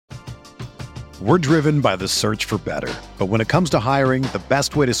We're driven by the search for better. But when it comes to hiring, the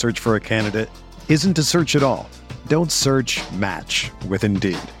best way to search for a candidate isn't to search at all. Don't search, match with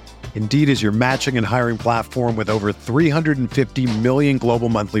Indeed. Indeed is your matching and hiring platform with over 350 million global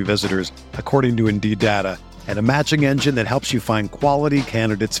monthly visitors, according to Indeed data, and a matching engine that helps you find quality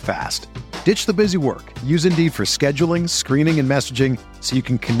candidates fast. Ditch the busy work. Use Indeed for scheduling, screening, and messaging so you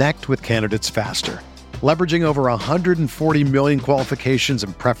can connect with candidates faster. Leveraging over 140 million qualifications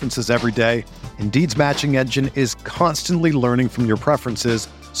and preferences every day, Indeed's matching engine is constantly learning from your preferences,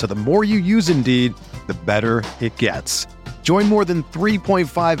 so the more you use Indeed, the better it gets. Join more than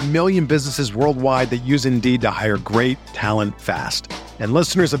 3.5 million businesses worldwide that use Indeed to hire great talent fast. And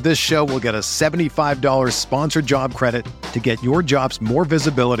listeners of this show will get a $75 sponsored job credit to get your jobs more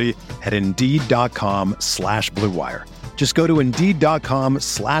visibility at Indeed.com/Blue Wire. Just go to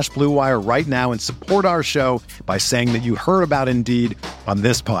Indeed.com/Blue Wire right now and support our show by saying that you heard about Indeed on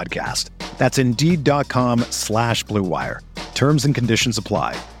this podcast. That's Indeed.com/Blue Wire. Terms and conditions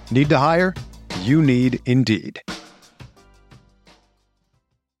apply. Need to hire? You need Indeed.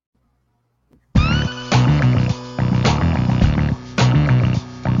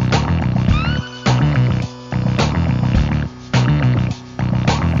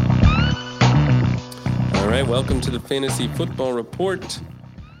 Welcome to the Fantasy Football Report.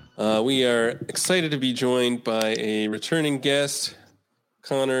 We are excited to be joined by a returning guest.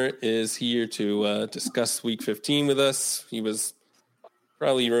 Conor is here to discuss Week 15 with us. He was,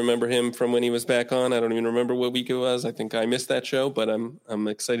 probably you remember him from when he was back on. I don't even remember what week it was. I think I missed that show, but I'm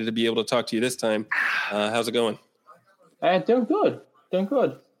excited to be able to talk to you this time. How's it going? Doing good.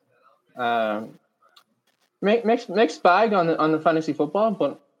 Mixed bag on the fantasy football,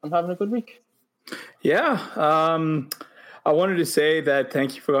 but I'm having a good week. Yeah, I wanted to say that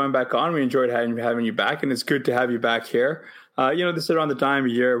thank you for going back on. We enjoyed having you back, and it's good to have you back here. This is around the time of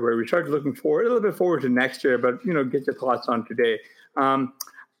year where we start looking a little bit forward to next year, but, get your thoughts on today. I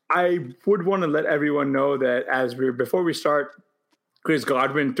would want to let everyone know that before we start, Chris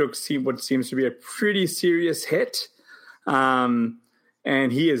Godwin took what seems to be a pretty serious hit, and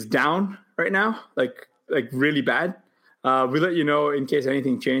he is down right now, like really bad. We'll let you know in case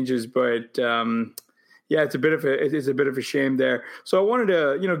anything changes, but it's a bit of a shame there. So I wanted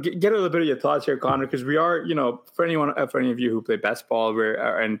to get a little bit of your thoughts here, Conor, because we are for any of you who play best ball,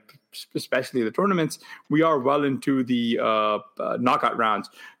 and especially the tournaments, we are well into the knockout rounds.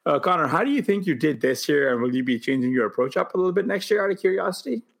 Conor, how do you think you did this year, and will you be changing your approach up a little bit next year out of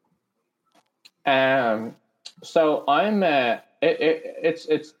curiosity? So I'm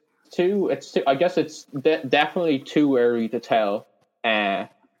it's too. I guess it's definitely too early to tell.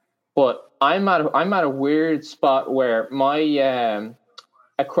 But I'm at a weird spot where my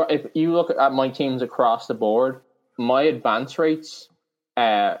if you look at my teams across the board, my advance rates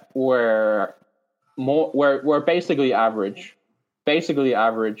were basically average,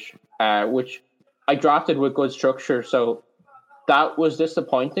 which I drafted with good structure, so that was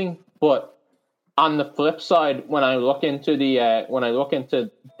disappointing. But on the flip side, when I look into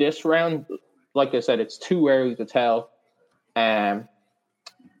this round, like I said, it's too early to tell.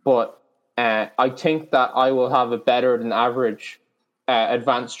 But I think that I will have a better than average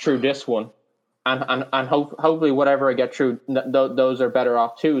advance through this one, and hopefully whatever I get through, those are better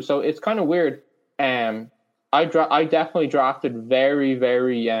off too. So it's kind of weird. I definitely drafted very,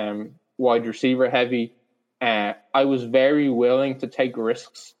 very wide receiver heavy. I was very willing to take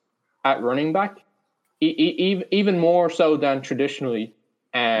risks at running back, even more so than traditionally.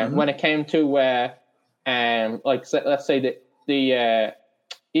 When it came to let's say the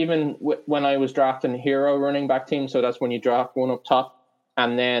even when I was drafting hero running back team, so that's when you draft one up top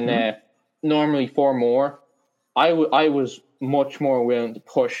and then normally four more. I was much more willing to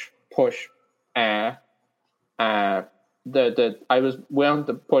push. I was willing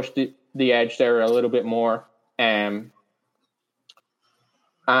to push the edge there a little bit more. And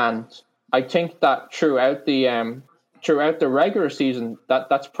I think that throughout the regular season,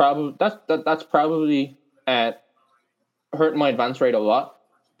 that's probably hurt my advance rate a lot.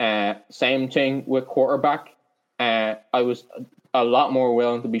 Same thing with quarterback. I was a lot more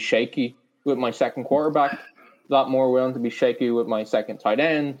willing to be shaky with my second quarterback, a lot more willing to be shaky with my second tight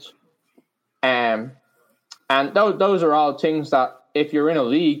end. And those are all things that if you're in a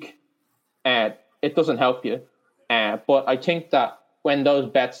league, it doesn't help you. But I think that when those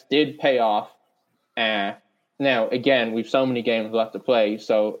bets did pay off, now, again, we've so many games left to play,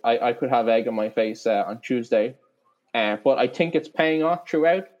 so I could have egg on my face on Tuesday. But I think it's paying off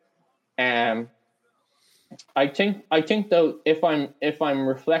throughout. I think though, if I'm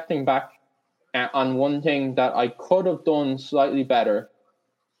reflecting back on one thing that I could have done slightly better,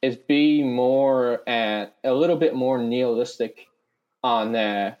 be more a little bit more nihilistic on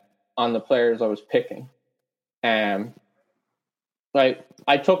the players I was picking. Like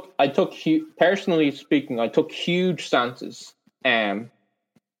I took personally speaking, I took huge stances.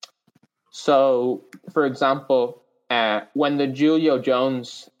 So, for example, when the Julio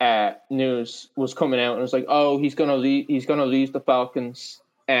Jones news was coming out, and it was like, oh, he's gonna leave the Falcons.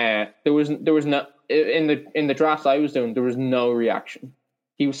 There was no in the draft I was doing, there was no reaction.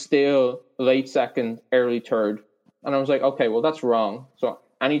 He was still late second, early third, and I was like, okay, well that's wrong. So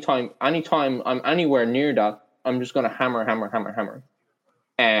anytime I'm anywhere near that, I'm just gonna hammer.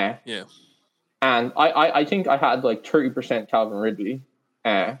 Yeah, and I think I had like 30% Calvin Ridley.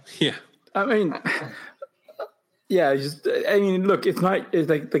 Yeah. I mean, yeah, look, it's like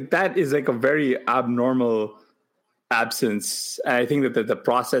that is like a very abnormal absence. And I think that the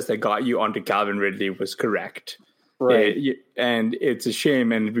process that got you onto Calvin Ridley was correct. Right. And it's a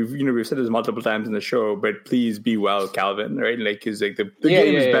shame. And we've said this multiple times in the show, but please be well, Calvin, right? Like, cause like the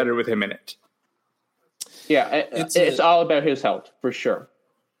game is better with him in it. Yeah. It's all about his health for sure.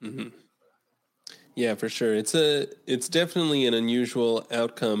 Mm-hmm. Yeah, for sure. It's definitely an unusual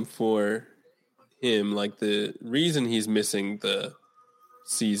outcome for him. Like the reason he's missing the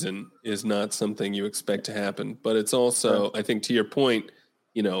season is not something you expect to happen. But it's also, I think to your point,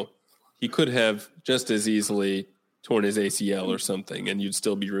 he could have just as easily torn his ACL or something, and you'd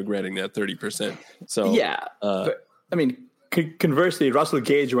still be regretting that 30%. So yeah, but I mean, conversely, Russell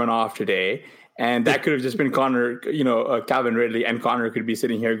Gage went off today. And that could have just been Conor, Calvin Ridley, and Conor could be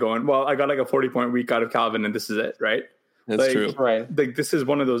sitting here going, well, I got like a 40-point week out of Calvin, and this is it, right? That's true. Right. Like, this is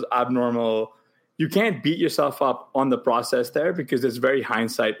one of those abnormal, you can't beat yourself up on the process there because it's very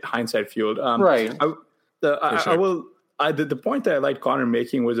hindsight fueled. Right. The point that I liked Conor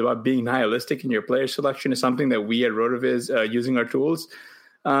making was about being nihilistic in your player selection is something that we at RotoViz using our tools.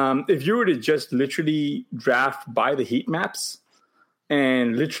 If you were to just literally draft by the heat maps,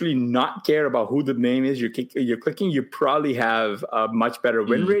 and literally not care about who the name is you're clicking, you probably have a much better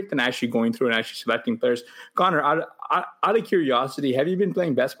win rate than actually going through and actually selecting players. Conor, out of curiosity, have you been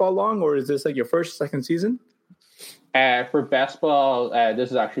playing best ball long, or is this like your second season? For best ball, this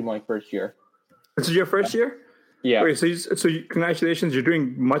is actually my first year. This is your first year? Yeah. Okay, so congratulations, you're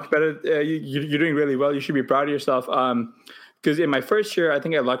doing much better. You're doing really well. You should be proud of yourself. Because in my first year, I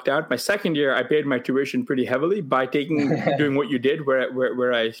think I lucked out. My second year, I paid my tuition pretty heavily by doing what you did,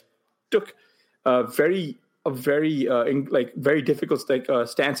 where I took very difficult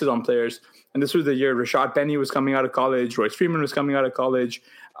stances on players. And this was the year Rashad Penny was coming out of college, Royce Freeman was coming out of college,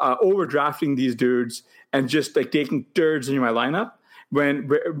 overdrafting these dudes and just like taking thirds in my lineup.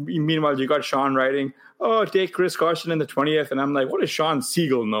 Meanwhile, you got Sean writing, oh, take Chris Carson in the 20th. And I'm like, what does Sean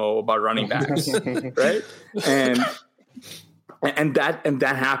Siegel know about running backs? Right? And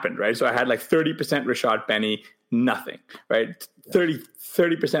that happened, right? So I had like 30% Rashad Penny, nothing, right?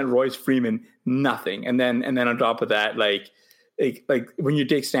 30% Royce Freeman, nothing. And then on top of that, like when you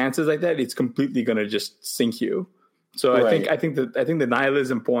take stances like that, it's completely going to just sink you. So right. I think the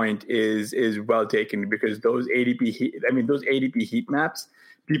nihilism point is well taken, because those ADP heat maps,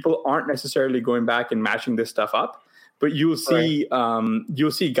 people aren't necessarily going back and matching this stuff up. But you'll see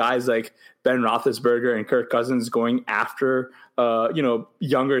guys like Ben Roethlisberger and Kirk Cousins going after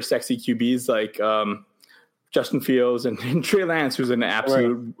younger sexy QBs like Justin Fields and Trey Lance, who's an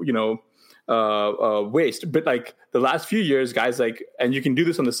absolute waste. But like the last few years, guys like, and you can do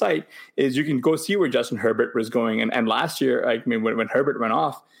this on the site, is you can go see where Justin Herbert was going. And last year, when Herbert went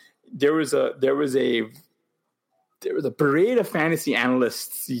off, there was a parade of fantasy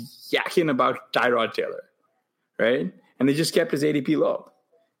analysts yakking about Tyrod Taylor. Right. And they just kept his ADP low.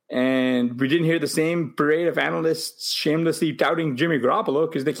 And we didn't hear the same parade of analysts shamelessly touting Jimmy Garoppolo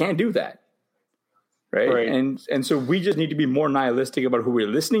because they can't do that. Right. And so we just need to be more nihilistic about who we're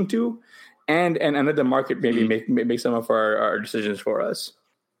listening to, and let the market maybe make some of our decisions for us.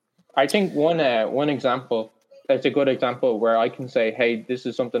 I think one example, it's a good example where I can say, hey, this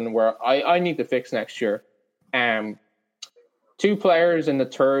is something where I need to fix next year. Two players in the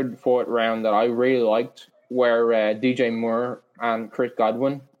third, fourth round that I really liked were DJ Moore and Chris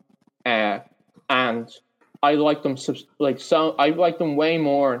Godwin, and I liked them I liked them way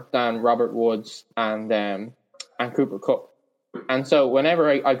more than Robert Woods and Cooper Kupp. And so whenever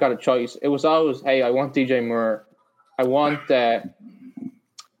I got a choice, it was always, hey, I want DJ Moore, I want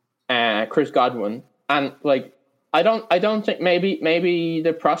Chris Godwin, and like I don't think maybe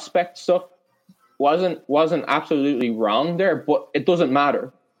the prospect stuff wasn't absolutely wrong there, but it doesn't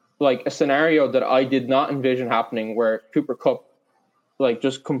matter. Like a scenario that I did not envision happening, where Cooper Kupp like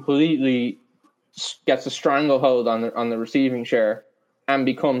just completely gets a stranglehold on the receiving share, and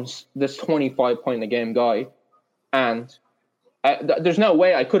becomes this 25 point a game guy. And there's no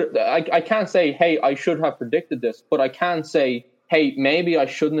way I can't say, hey, I should have predicted this, but I can say, hey, maybe I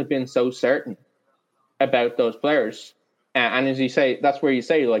shouldn't have been so certain about those players. And as you say, that's where you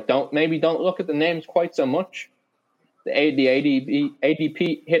say, like, don't look at the names quite so much. The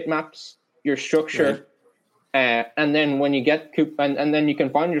ADP hit maps, your structure, and then when you get and then you can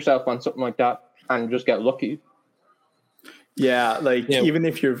find yourself on something like that and just get lucky. Yeah, even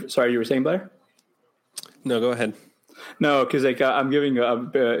if you're sorry, you were saying, Blair? No, go ahead. No, because I'm giving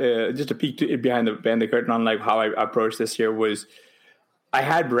just a peek behind the curtain on like how I approached this year was I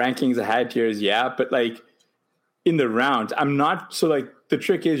had rankings, I had tiers, but like in the rounds, I'm not so like the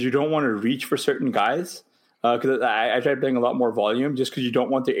trick is you don't want to reach for certain guys. Because I tried playing a lot more volume just because you don't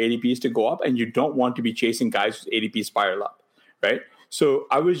want their ADPs to go up and you don't want to be chasing guys whose ADP spiral up, right? So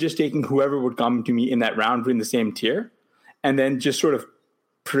I was just taking whoever would come to me in that round in the same tier and then just sort of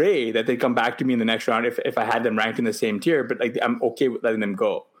pray that they come back to me in the next round if I had them ranked in the same tier, but like I'm okay with letting them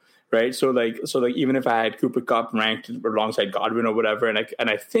go, right? So even if I had Cooper Kupp ranked alongside Godwin or whatever, and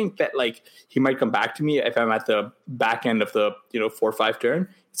I think that like he might come back to me if I'm at the back end of the 4 or 5 turn.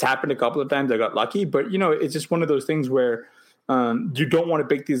 It's happened a couple of times. I got lucky, but it's just one of those things where you don't want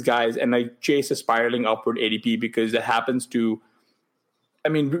to pick these guys and like chase a spiraling upward ADP because it happens to. I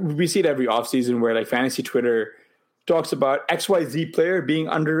mean, we see it every offseason where like fantasy Twitter talks about XYZ player being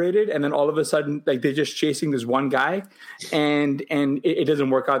underrated, and then all of a sudden, like they're just chasing this one guy, and it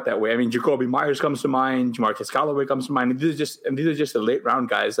doesn't work out that way. I mean, Jacoby Myers comes to mind, Jamarcus Callaway comes to mind, and these are just the late round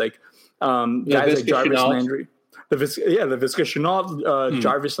guys, like guys like Jarvis Landry. The Visca Chenault,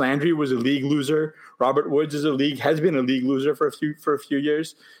 Jarvis Landry was a league loser. Robert Woods has been a league loser for a few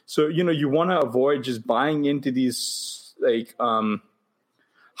years. So you want to avoid just buying into these like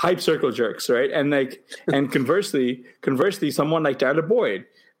hype circle jerks, right? And conversely, someone like Tyler Boyd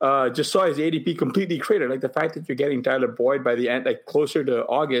just saw his ADP completely crater. Like the fact that you're getting Tyler Boyd by the end, like closer to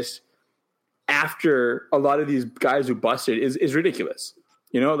August, after a lot of these guys who busted is ridiculous.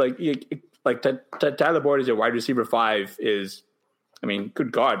 Like Tyler Boyd as a wide receiver 5 is, I mean,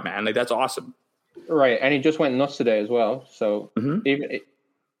 good God, man, like that's awesome. Right, and he just went nuts today as well. So even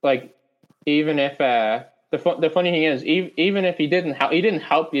if the funny thing is, even if he didn't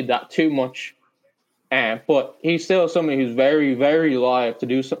help you that too much, but he's still somebody who's very, very live to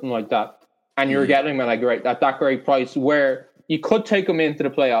do something like that, and you're getting him at that great price where you could take him into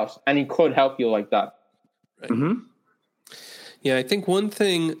the playoffs and he could help you like that. Right. Mm-hmm. Yeah, I think one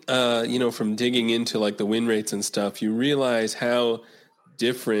thing, from digging into like the win rates and stuff, you realize how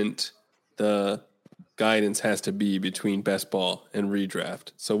different the guidance has to be between best ball and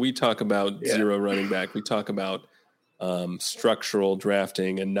redraft. So we talk about zero running back. We talk about structural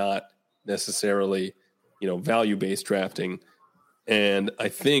drafting and not necessarily, value-based drafting. And I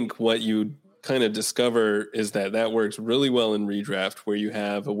think what you kind of discover is that works really well in redraft where you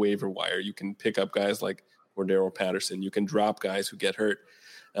have a waiver wire. You can pick up guys like Cordero Patterson. You can drop guys who get hurt.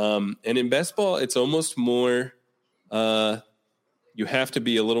 And in best ball, it's almost more, you have to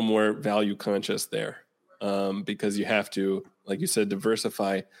be a little more value conscious there because you have to, like you said,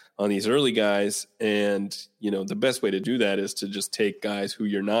 diversify on these early guys. And, the best way to do that is to just take guys who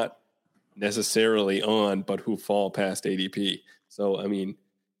you're not necessarily on, but who fall past ADP. So, I mean,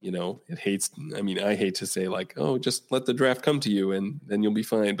 I hate to say like, oh, just let the draft come to you and then you'll be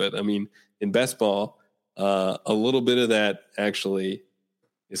fine. But I mean, in best ball, a little bit of that actually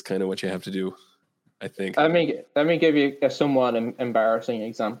is kind of what you have to do, I think. Let me give you a somewhat embarrassing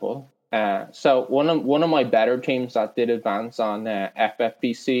example. So one of my better teams that did advance on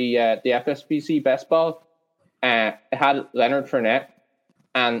FFPC, the FFPC best ball, it had Leonard Fournette,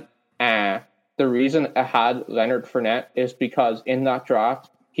 and the reason it had Leonard Fournette is because in that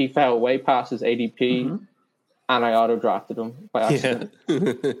draft he fell way past his ADP. And I auto drafted him by accident. Yeah.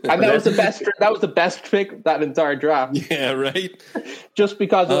 And that was the best pick that entire draft. Yeah, right. Just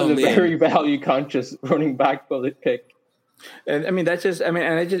because it was a very value conscious running back bullet pick. And I mean that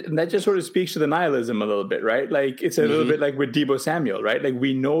just sort of speaks to the nihilism a little bit, right? Like it's a little bit like with Deebo Samuel, right? Like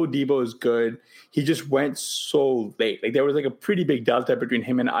we know Deebo is good. He just went so late. Like there was like a pretty big delta between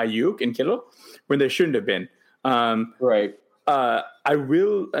him and Ayuk and Kittle when there shouldn't have been. Right.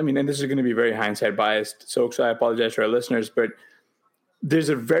 And this is going to be very hindsight biased, so I apologize to our listeners, but there's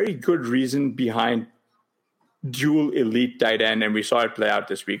a very good reason behind dual elite tight end, and we saw it play out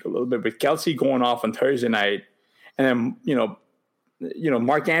this week a little bit with Kelsey going off on Thursday night, and then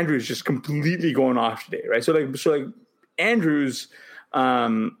Mark Andrews just completely going off today, right? So like Andrews,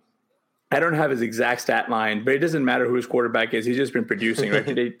 I don't have his exact stat line, but it doesn't matter who his quarterback is; he's just been producing,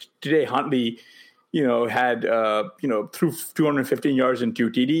 right? Today Huntley had threw 215 yards and 2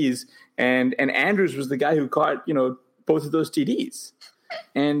 TDs, and Andrews was the guy who caught both of those TDs,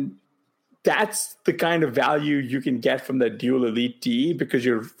 and that's the kind of value you can get from the dual elite TE because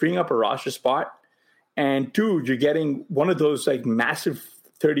you're freeing up a roster spot, and 2, you're getting one of those like massive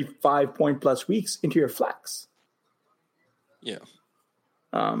 35 point plus weeks into your flex. Yeah.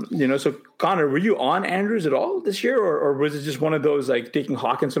 So Conor, were you on Andrews at all this year, or was it just one of those like taking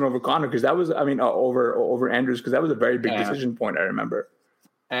Hawkinson over Conor? Because that was, over Andrews, because that was a very big decision point. I remember.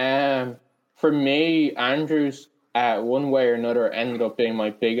 For me, Andrews, one way or another, ended up being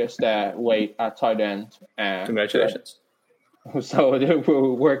my biggest weight at tight end. Congratulations! So it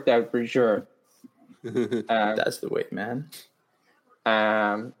worked out for sure. That's the weight, man.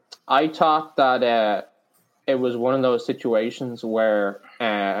 I thought that it was one of those situations where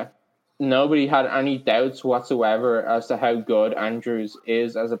nobody had any doubts whatsoever as to how good Andrews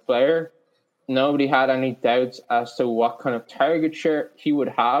is as a player. Nobody had any doubts as to what kind of target share he would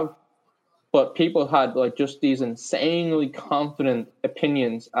have. But people had like just these insanely confident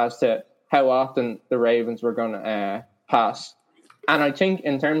opinions as to how often the Ravens were going to pass. And I think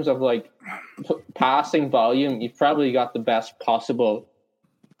in terms of like passing volume, you've probably got the best possible.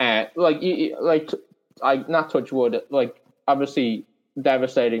 I not touch wood. Like obviously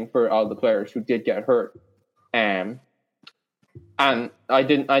devastating for all the players who did get hurt. And I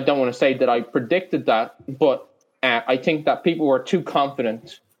don't want to say that I predicted that, but I think that people were too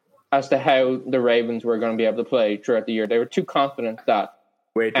confident as to how the Ravens were going to be able to play throughout the year. They were too confident that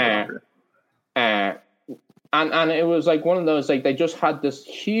way too confident. And it was like one of those, like they just had this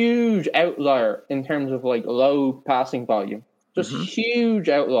huge outlier in terms of like low passing volume, just huge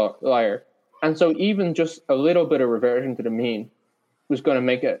outlier. And so even just a little bit of reversion to the mean was going to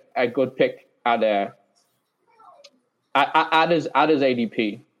make it a good pick at his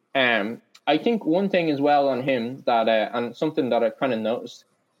ADP. I think one thing as well on him that and something that I kind of noticed,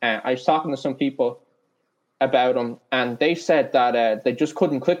 I was talking to some people about him, and they said that they just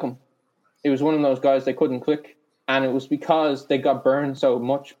couldn't click him. It was one of those guys they couldn't click, and it was because they got burned so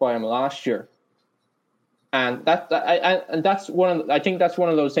much by him last year. And that's one of I think that's one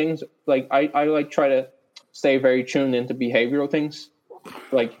of those things. Like I like try to stay very tuned into behavioral things,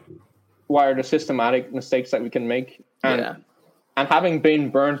 like what are the systematic mistakes that we can make, and having been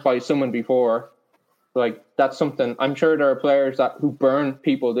burned by someone before, like that's something. I'm sure there are players who burn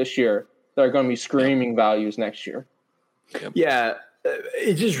people this year that are going to be screaming values next year. Yep. Yeah.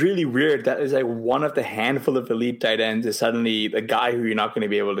 It's just really weird that is like one of the handful of elite tight ends is suddenly the guy who you're not going to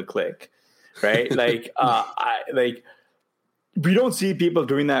be able to click, right? We don't see people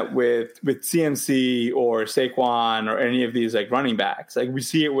doing that with CMC or Saquon or any of these like running backs. Like we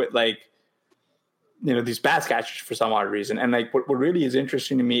see it with these pass catchers for some odd reason. And like what really is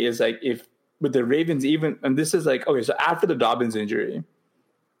interesting to me is like if with the Ravens even, and this is like, okay, so after the Dobbins injury,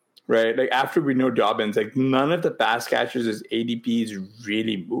 right? Like after we know Dobbins, like none of the pass catchers' ADPs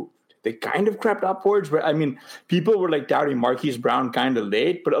really moved. They kind of crept upwards, but I mean, people were like doubting Marquise Brown kind of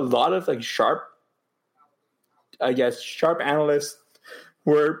late, but a lot of like sharp analysts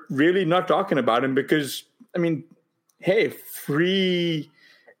were really not talking about him because, I mean, hey, free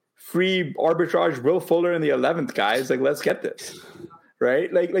arbitrage Will Fuller in the 11th, guys. Like, let's get this,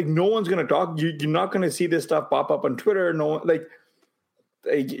 right? Like no one's going to talk. You're not going to see this stuff pop up on Twitter. No one,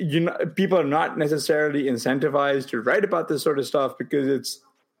 people are not necessarily incentivized to write about this sort of stuff because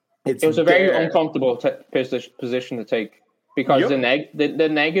it was a very uncomfortable position to take because the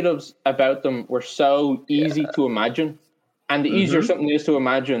negatives about them were so easy to imagine, and the easier something is to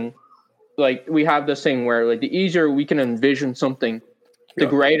imagine, like we have this thing where like the easier we can envision something, the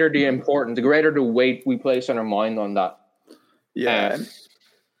greater the importance, the greater the weight we place on our mind on that. Yeah.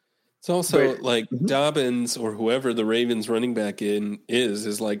 It's also Dobbins or whoever the Ravens running back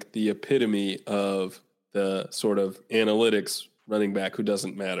is like the epitome of the sort of analytics running back who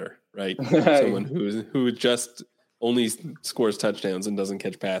doesn't matter, right? Someone who just only scores touchdowns and doesn't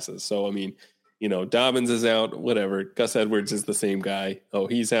catch passes. So, I mean, Dobbins is out, whatever. Gus Edwards is the same guy. Oh,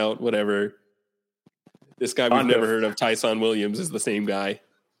 he's out, whatever. This guy we've never heard of, Tyson Williams, is the same guy.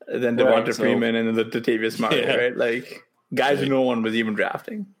 And then Devonta Freeman and the Latavius Murray, right? Like guys who no one was even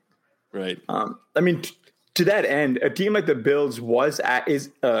drafting. Right. I mean, to that end, a team like the Bills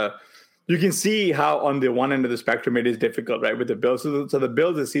you can see how on the one end of the spectrum it is difficult, right, with the Bills. So the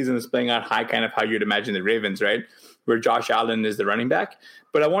Bills this season is playing out high, kind of how you'd imagine the Ravens, right, where Josh Allen is the running back.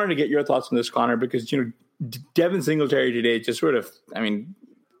 But I wanted to get your thoughts on this, Conor, because Devin Singletary today just sort of,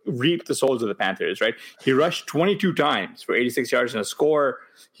 reaped the souls of the Panthers, right? He rushed 22 times for 86 yards and a score.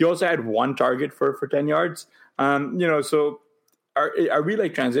 He also had one target for 10 yards. So are we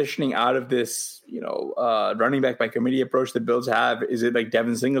like transitioning out of this, running back by committee approach the Bills have? Is it like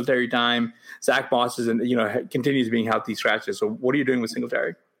Devin Singletary time? Zach Moss is, continues being healthy scratches. So what are you doing with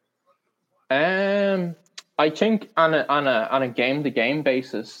Singletary? I think on a game to game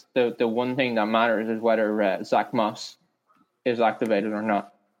basis, the one thing that matters is whether Zach Moss is activated or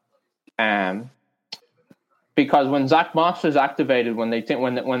not. Because when Zach Moss is activated, when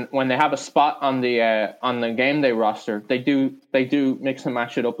they have a spot on the game day roster, they do mix and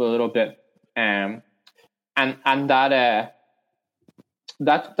match it up a little bit, and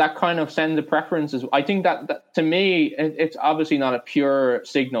that kind of sends the preferences. I think that to me, it's obviously not a pure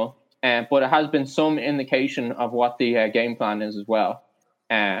signal, but it has been some indication of what the game plan is as well.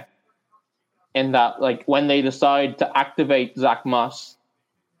 In that, like when they decide to activate Zach Moss,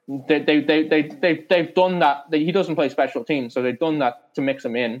 they've done that. He doesn't play special teams, so they've done that to mix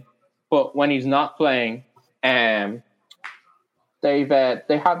him in. But when he's not playing, they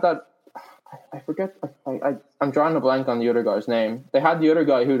had that. I forget. I'm drawing a blank on the other guy's name. They had the other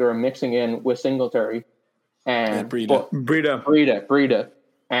guy who they were mixing in with Singletary, Breida.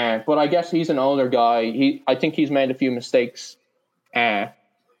 But I guess he's an older guy. I think he's made a few mistakes, and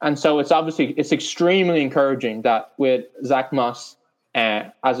so it's extremely encouraging that with Zach Moss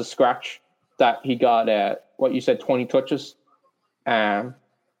as a scratch, that he got what you said, 20 touches.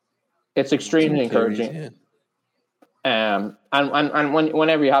 It's extremely encouraging. And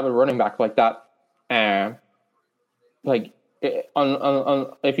whenever you have a running back like that,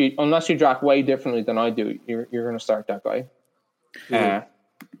 unless you draft way differently than I do, you're going to start that guy.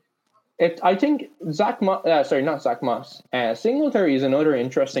 I think not Zach Moss. Singletary is another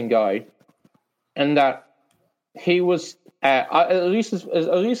interesting guy, and that he was at least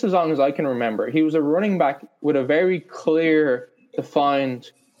as long as I can remember, he was a running back with a very clear,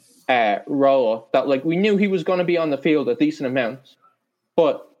 defined role that like we knew he was going to be on the field a decent amount,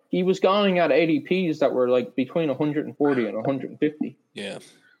 but he was going at ADPs that were like between 140 and 150. Yeah.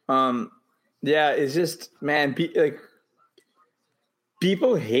 It's just, man,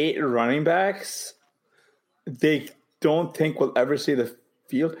 people hate running backs. They don't think we'll ever see the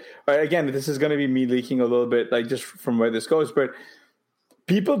field. All right, again, this is going to be me leaking a little bit, like just from where this goes, but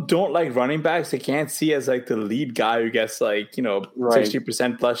people don't like running backs. They can't see as like the lead guy who gets like,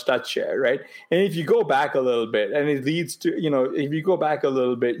 60% plus touch share, right? And if you go back a little bit, and it leads to, if you go back a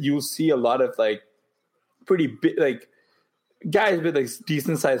little bit, you'll see a lot of like pretty big, like guys with like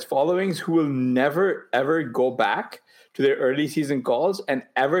decent sized followings who will never ever go back to their early season calls and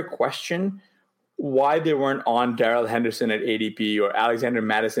ever question why they weren't on Darrell Henderson at ADP or Alexander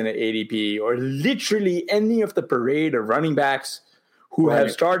Madison at ADP or literally any of the parade of running backs who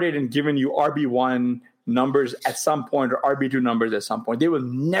have started and given you RB1 numbers at some point or RB2 numbers at some point. They will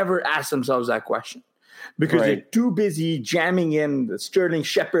never ask themselves that question because they're too busy jamming in the Sterling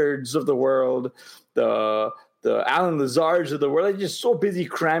Shepherds of the world, the Alan Lazards of the world. They're just so busy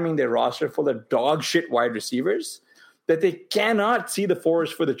cramming their roster full of dog shit wide receivers that they cannot see the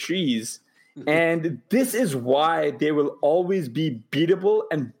forest for the trees. And this is why they will always be beatable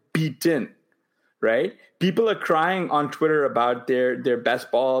and beaten, right? People are crying on Twitter about their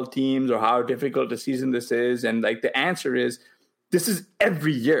best ball teams or how difficult a season this is. And like the answer is, this is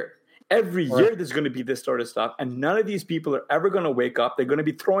every year. Every year there's going to be this sort of stuff. And none of these people are ever going to wake up. They're going to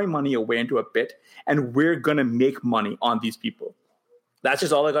be throwing money away into a pit. And we're going to make money on these people. That's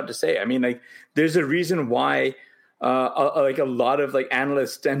just all I got to say. I mean, like, there's a reason why like a lot of like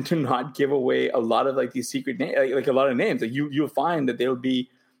analysts tend to not give away a lot of like these secret names, like a lot of names. Like you'll find that they'll be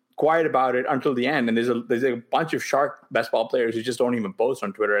quiet about it until the end. And there's a bunch of shark best ball players who just don't even post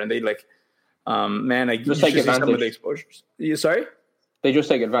on Twitter, and they like, just take advantage. Some of the exposures. Sorry, they just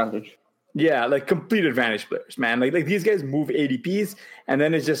take advantage. Yeah, like complete advantage players, man. Like these guys move ADPs, and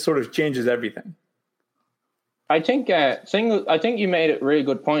then it just sort of changes everything. I think you made a really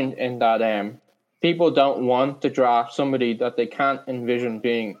good point in that. People don't want to draft somebody that they can't envision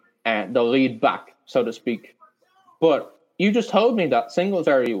being the lead back, so to speak. But you just told me that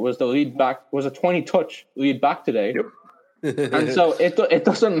Singletary was the lead back, was a 20-touch lead back today. Yep. And so it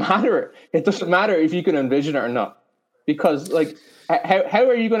doesn't matter. It doesn't matter if you can envision it or not. Because, like, how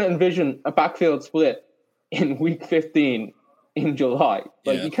are you going to envision a backfield split in week 15 in July?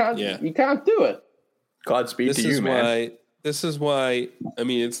 Like, you can't do it. Godspeed to you, man. This is why, I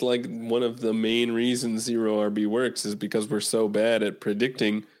mean, it's like one of the main reasons Zero RB works is because we're so bad at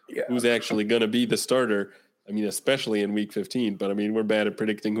predicting who's actually going to be the starter. I mean, especially in week 15, but I mean, we're bad at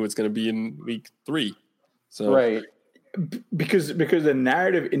predicting who it's going to be in week 3. So, right. Because the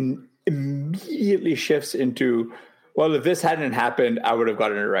narrative immediately shifts into, well, if this hadn't happened, I would have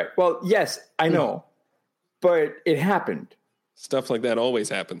gotten it right. Well, yes, I know, but it happened. stuff like that always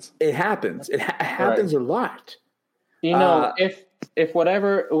happens. It happens. It happens a lot. You know, if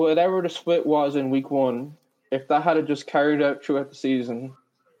whatever the split was in week 1, if that had just carried out throughout the season,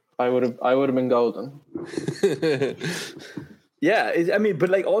 I would have been golden. Yeah, I mean,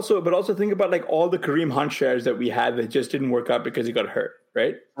 but also think about like all the Kareem Hunt shares that we had that just didn't work out because he got hurt,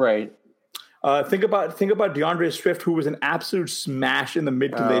 right? Right. Think about DeAndre Swift, who was an absolute smash in the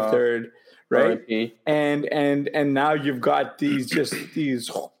mid to late third, right? And now you've got these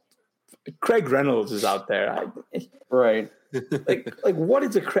Craig Reynolds is out there, right? like what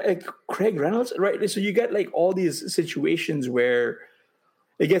is a Craig Reynolds, right? So you get like all these situations where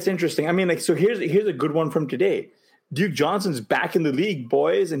it gets interesting. I mean, like, so here's a good one from today. Duke Johnson's back in the league,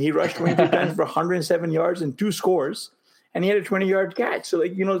 boys, and he rushed 22 times for 107 yards and 2 scores, and he had a 20-yard catch. So,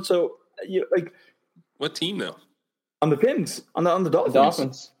 like, what team though? On the Pins, on the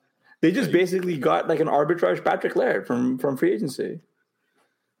Dolphins. They just basically got like an arbitrage Patrick Laird from free agency.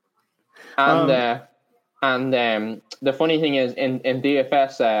 And the funny thing is, in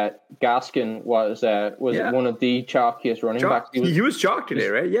DFS, Gaskin was one of the chalkiest running backs. He was chalk today,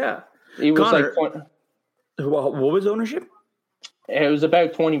 right? Yeah. He was Conor, what was ownership? It was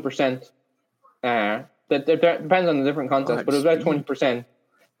about 20%. That depends on the different contests, but it was about 20%.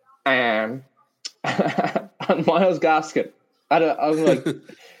 On Myles Gaskin, I was like,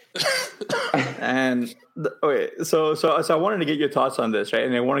 and so I wanted to get your thoughts on this, right?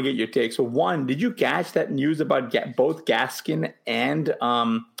 And I want to get your take. So, one, did you catch that news about both Gaskin and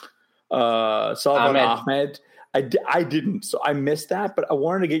Salman Ahmed? I didn't, so I missed that. But I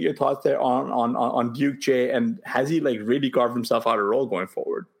wanted to get your thoughts there on Duke J, and has he like really carved himself out a role going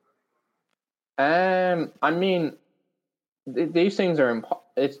forward? I mean, these things are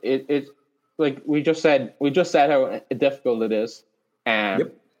it's like we just said how difficult it is.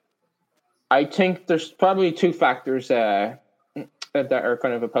 Yep. I think there's probably 2 factors that are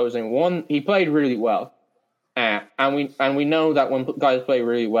kind of opposing. One, he played really well, and we know that when guys play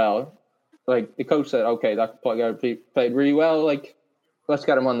really well, like the coach said, okay, that guy played really well, like let's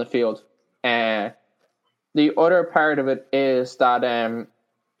get him on the field. The other part of it is that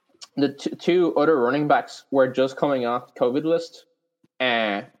the 2 other running backs were just coming off the COVID list,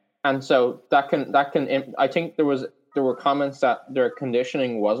 and so that can I think there were comments that their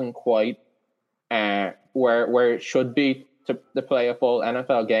conditioning wasn't quite where it should be to play a full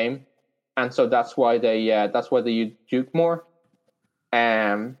NFL game, and so that's why they use Duke more.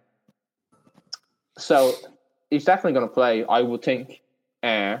 So he's definitely going to play, I would think.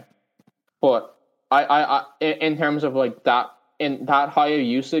 But I in terms of like that, in that higher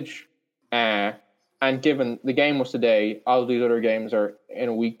usage, and given the game was today, all these other games are in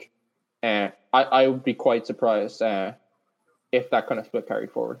a week, I would be quite surprised if that kind of split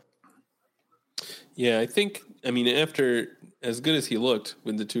carried forward. Yeah, I think, I mean, after as good as he looked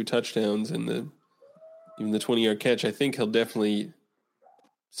with the 2 touchdowns and even the 20-yard catch, I think he'll definitely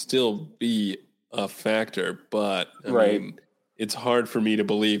still be a factor, but I mean, it's hard for me to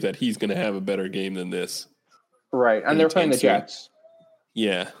believe that he's going to have a better game than this. Right, and they're playing the Jets.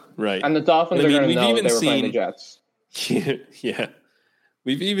 Yeah, right. And the Dolphins are going to know they were playing the Jets. Yeah.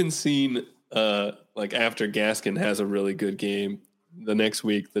 We've even seen, like, after Gaskin has a really good game, the next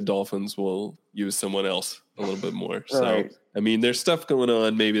week the Dolphins will use someone else a little bit more. So, I mean, there's stuff going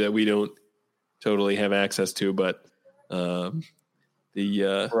on maybe that we don't totally have access to, but the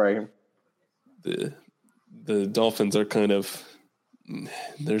Dolphins are kind of,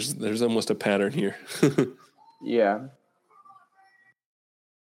 there's almost a pattern here. Yeah.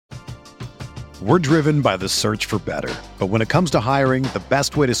 We're driven by the search for better. But when it comes to hiring, the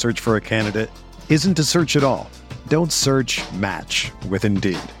best way to search for a candidate isn't to search at all. Don't search, match with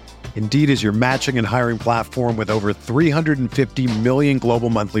Indeed. Indeed is your matching and hiring platform with over 350 million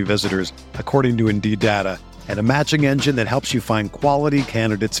global monthly visitors, according to Indeed data, and a matching engine that helps you find quality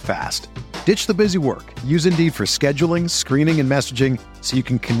candidates fast. Ditch the busy work. Use Indeed for scheduling, screening, and messaging so you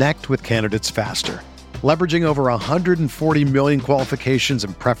can connect with candidates faster. Leveraging over 140 million qualifications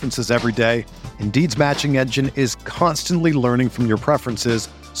and preferences every day, Indeed's matching engine is constantly learning from your preferences,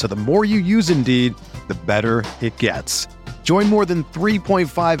 so the more you use Indeed, the better it gets. Join more than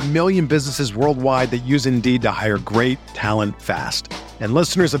 3.5 million businesses worldwide that use Indeed to hire great talent fast. And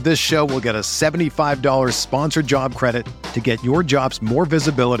listeners of this show will get a $75 sponsored job credit to get your jobs more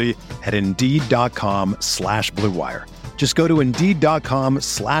visibility at Indeed.com/Blue Wire. Just go to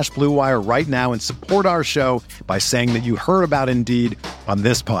Indeed.com/Blue Wire right now and support our show by saying that you heard about Indeed on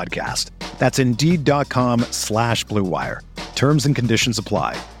this podcast. That's Indeed.com/Blue Wire. Terms and conditions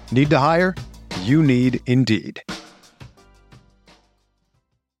apply. Need to hire? You need Indeed.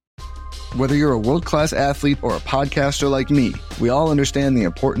 Whether you're a world-class athlete or a podcaster like me, we all understand the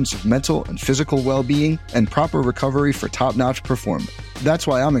importance of mental and physical well-being and proper recovery for top-notch performance. That's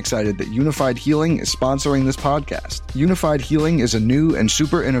why I'm excited that Unified Healing is sponsoring this podcast. Unified Healing is a new and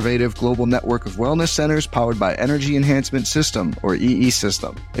super innovative global network of wellness centers powered by Energy Enhancement System, or EE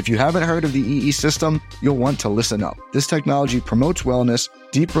System. If you haven't heard of the EE System, you'll want to listen up. This technology promotes wellness,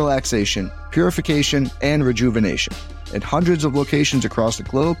 deep relaxation, purification, and rejuvenation. In hundreds of locations across the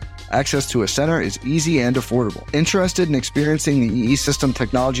globe, access to a center is easy and affordable. Interested in experiencing the EE System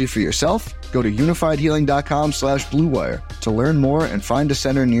technology for yourself? Go to unifiedhealing.com/bluewire to learn more and find a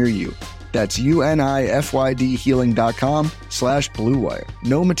center near you. That's unifydhealing.com/bluewire.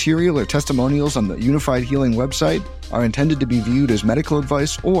 No material or testimonials on the Unified Healing website are intended to be viewed as medical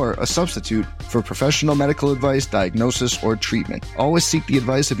advice or a substitute for professional medical advice, diagnosis, or treatment. Always seek the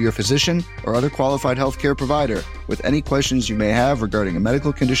advice of your physician or other qualified healthcare provider with any questions you may have regarding a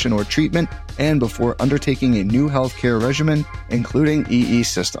medical condition or treatment and before undertaking a new healthcare regimen, including EE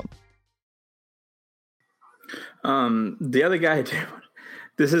System. The other guy,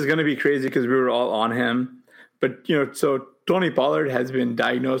 this is going to be crazy because we were all on him. But, so Tony Pollard has been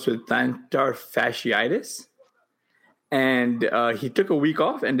diagnosed with plantar fasciitis. And he took a week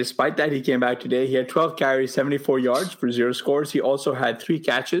off, and despite that, he came back today. He had 12 carries, 74 yards for 0 scores. He also had 3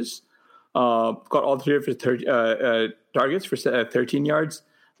 catches, got all 3 of his targets for 13 yards.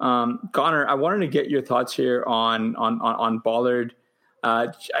 Conor, I wanted to get your thoughts here on Pollard.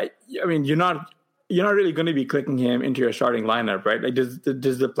 I mean, you're not really going to be clicking him into your starting lineup, right? Like, does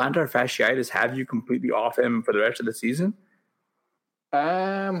the plantar fasciitis have you completely off him for the rest of the season?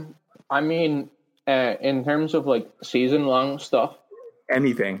 I mean, in terms of like season long stuff,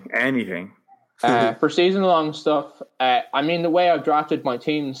 anything. For season long stuff, I mean, the way I've drafted my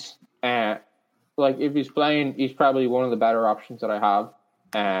teams, like if he's playing, he's probably one of the better options that I have.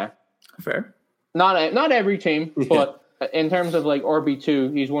 Fair. Not every team, but in terms of like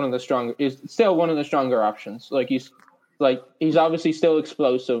RB2, he's still one of the stronger options. Like he's obviously still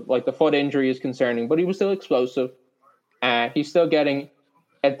explosive. Like the foot injury is concerning, but he was still explosive. He's still getting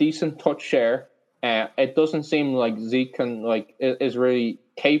a decent touch share. It doesn't seem like Zeke is really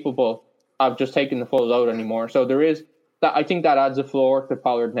capable of just taking the full load anymore. So there is that. I think that adds a floor to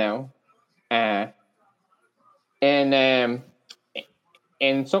Pollard now. And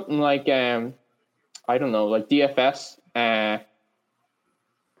in something like I don't know, like DFS,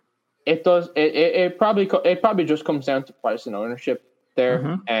 it does. It probably just comes down to price and ownership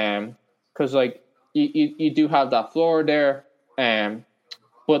there. Because like you do have that floor there.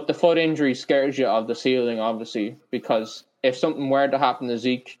 But the foot injury scares you of the ceiling, obviously, because if something were to happen to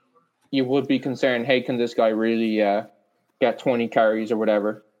Zeke, you would be concerned, hey, can this guy really get 20 carries or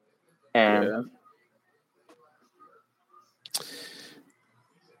whatever?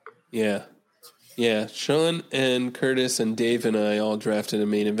 Yeah. Sean and Curtis and Dave and I all drafted a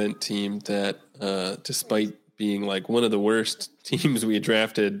main event team that, despite being like one of the worst teams we had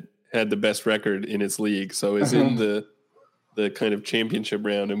drafted, had the best record in its league. So is in the kind of championship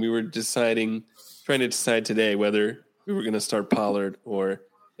round, and we were trying to decide today whether we were going to start Pollard or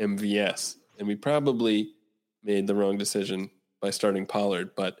MVS, and we probably made the wrong decision by starting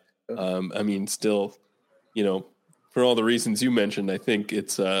Pollard. But I mean, still, for all the reasons you mentioned, I think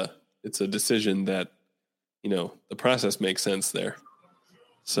it's a decision that the process makes sense there.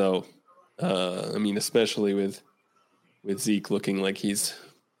 So I mean, especially with Zeke looking like he's,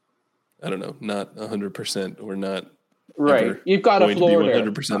 I don't know, not 100% or not. Right, you've got a floor there.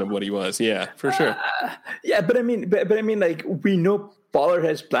 100% of what he was, yeah, for sure. But I mean, like we know Pollard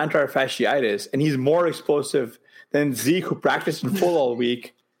has plantar fasciitis, and he's more explosive than Zeke, who practiced in full all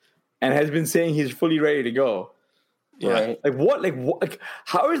week, and has been saying he's fully ready to go. Yeah. Right. Like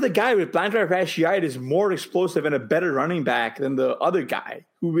how is the guy with plantar fasciitis more explosive and a better running back than the other guy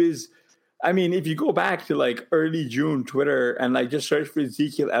who is? I mean, if you go back to like early June Twitter and like just search for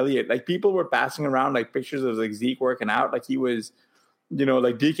Ezekiel Elliott, like people were passing around like pictures of like Zeke working out like he was,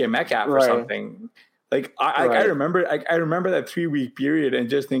 like DK Metcalf or something. Like I remember that 3-week period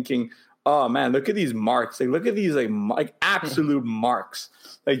and just thinking, oh man, look at these marks. Like look at these like absolute marks.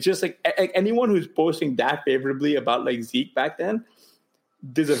 Like just like anyone who's posting that favorably about like Zeke back then,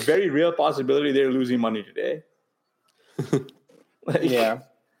 there's a very real possibility they're losing money today. Yeah.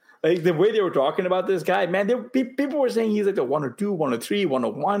 Like the way they were talking about this guy, man, people were saying he's like a 102, 103,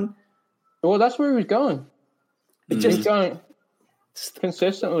 101. Well, that's where he was going. He's going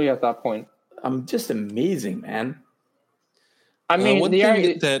consistently at that point. I'm just amazing, man. I mean,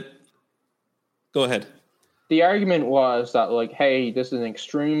 go ahead. The argument was that, like, hey, this is an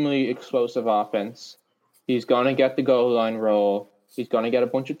extremely explosive offense. He's going to get the goal line roll. He's going to get a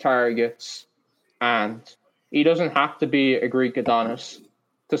bunch of targets, and he doesn't have to be a Greek Adonis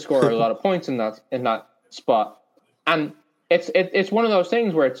to score a lot of points in that spot. And it's one of those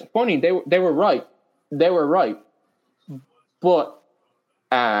things where it's funny. They were right. But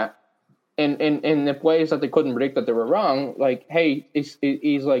in the ways that they couldn't predict that they were wrong, like, hey,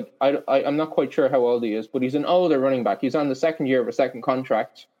 he's like, I'm not quite sure how old he is, but he's an older running back. He's on the second year of a second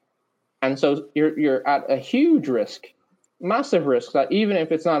contract. And so you're at a huge risk, massive risk, that even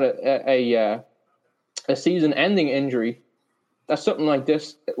if it's not a season-ending injury, that's something like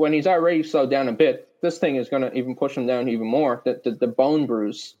this. When he's already slowed down a bit, this thing is going to even push him down even more. The bone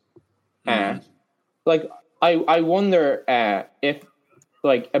bruise. Like, I wonder if,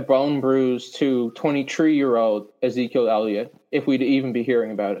 like, a bone bruise to 23-year-old Ezekiel Elliott, if we'd even be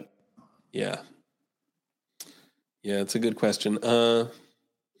hearing about it. Yeah, it's a good question.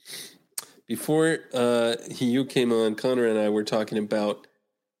 Before you came on, Conor and I were talking about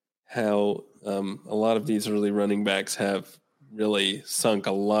how a lot of these early running backs have really sunk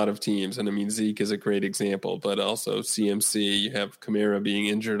a lot of teams. And I mean, Zeke is a great example, but also CMC, you have Kamara being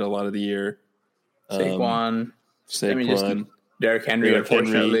injured a lot of the year. Saquon. I mean, just Derrick Henry,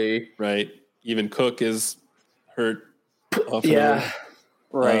 unfortunately. Right. Even Cook is hurt. Yeah.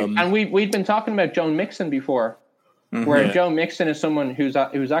 Right. And we'd been talking about Joe Mixon before, where Joe Mixon is someone who's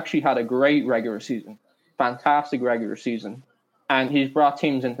actually had a great regular season, fantastic regular season. And he's brought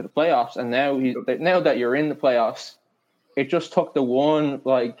teams into the playoffs. And now that you're in the playoffs, it just took the one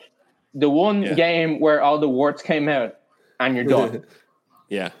game where all the warts came out, and you're done.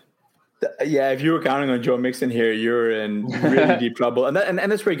 Yeah, if you were counting on Joe Mixon here, you're in really deep trouble. And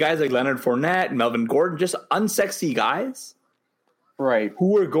that's where guys like Leonard Fournette, Melvin Gordon, just unsexy guys, right,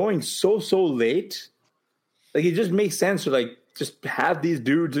 who are going so late. Like, it just makes sense to, like, just have these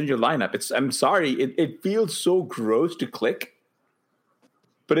dudes in your lineup. I'm sorry, it feels so gross to click.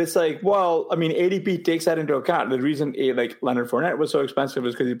 But it's like, well, I mean, ADP takes that into account. The reason like Leonard Fournette was so expensive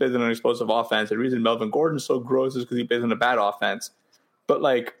is because he plays in an explosive offense. The reason Melvin Gordon's so gross is because he plays in a bad offense. But,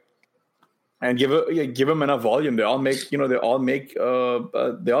 like, and give them enough volume, they all get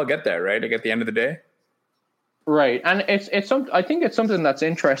there, right? Like, at the end of the day, right. And I think it's something that's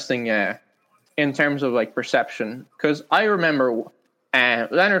interesting, in terms of, like, perception, because I remember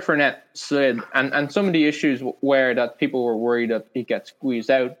Leonard Fournette slid, and some of the issues where that people were worried that he gets squeezed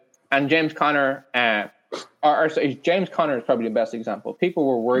out, and James Conor, James Conor is probably the best example. People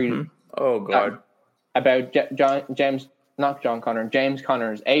were worried. Oh God, about James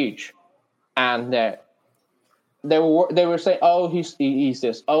Connor's age, and they were saying, oh, he's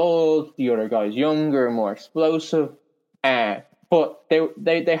this old, the other guy's younger, more explosive, but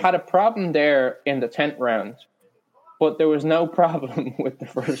they had a problem there in the 10th round. But there was no problem with the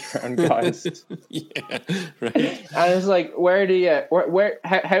first round guys. Yeah, right. And it's like, how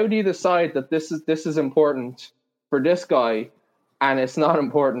do you decide that this is important for this guy, and it's not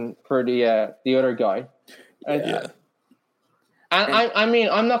important for the other guy? Yeah. And I mean,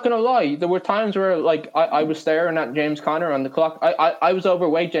 I'm not gonna lie. There were times where, like, I was staring at James Conner on the clock. I was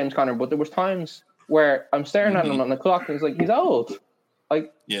overweight James Conner, but there was times where I'm staring at him on the clock, and it's like, he's old.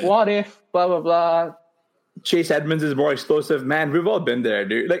 Like, what if blah blah blah. Chase Edmonds is more explosive, man. We've all been there,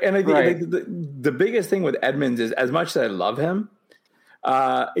 dude. Like, and I think like, the biggest thing with Edmonds is, as much as I love him,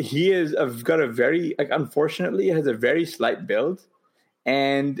 he has got a very, like, unfortunately, has a very slight build,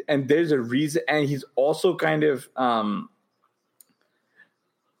 and there's a reason. And he's also kind of,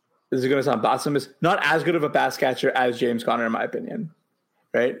 this is going to sound blasphemous, not as good of a pass catcher as James Conner, in my opinion,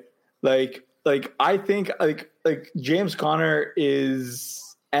 right? Like I think like James Conner is.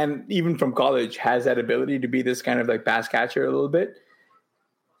 And even from college, has that ability to be this kind of, like, pass catcher a little bit.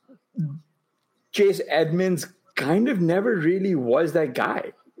 Chase Edmonds kind of never really was that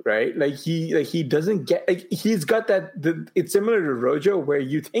guy, right? He doesn't get, like, he's got that. It's similar to Rojo, where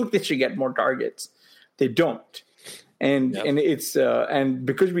you think they should get more targets, they don't, and it's and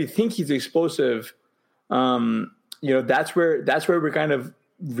because we think he's explosive, that's where we're kind of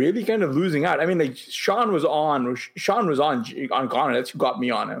really kind of losing out. I mean, like, Sean was on Conor. That's who got me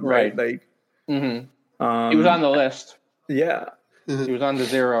on him, right? Like, he was on the list. Yeah, he was on the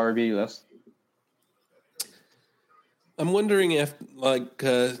 0 RB list. I'm wondering if, like,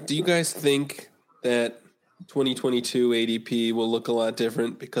 do you guys think that 2022 ADP will look a lot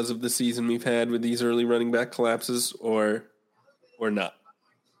different because of the season we've had with these early running back collapses, or not?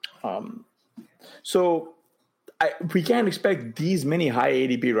 So. We can't expect these many high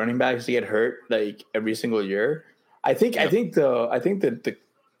ADP running backs to get hurt, like, every single year. I think the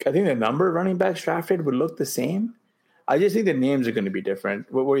number of running backs drafted would look the same. I just think the names are going to be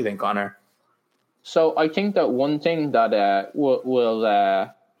different. What do you think, Conor? So I think that one thing that will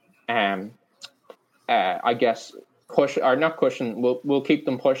I guess push or not cushion will keep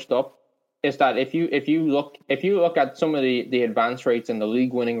them pushed up is that if you look at some of the advance rates and the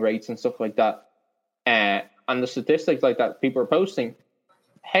league winning rates and stuff like that, and the statistics like that people are posting,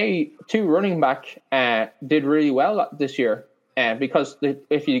 hey, two running back did really well this year, because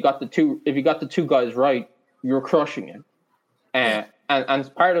if you got the two guys right, you're crushing it. And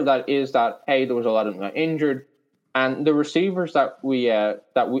part of that is that, hey, there was a lot of them got injured, and the receivers that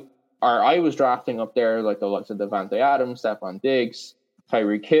I was drafting up there, like the likes of Devontae Adams, Stephon Diggs,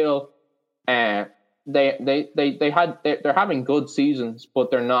 Tyreek Hill, and they're having good seasons, but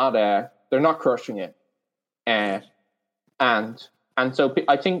they're not crushing it, and so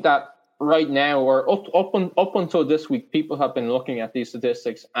I think that right now, or up until this week, people have been looking at these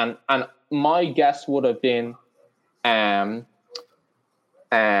statistics, and my guess would have been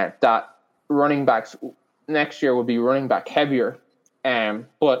that running backs next year will be running back heavier.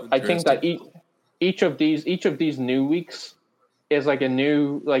 But I think that each of these new weeks is like a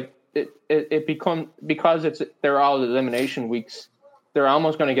new, like it become, because they're all elimination weeks. They're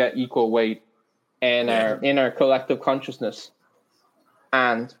almost going to get equal weight in our collective consciousness.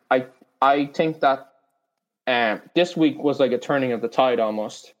 And I think that this week was like a turning of the tide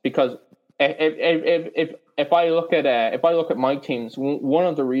almost, because if I look at my teams, one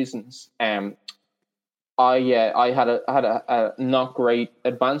of the reasons I had a not great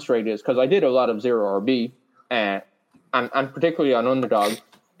advance rate is because I did a lot of 0 RB, and particularly on underdog,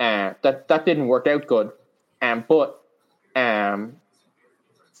 that didn't work out good, but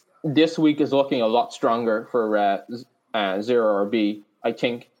this week is looking a lot stronger for 0 RB, I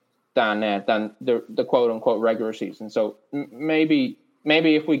think, than the quote unquote regular season. So maybe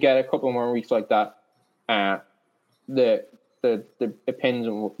if we get a couple more weeks like that, the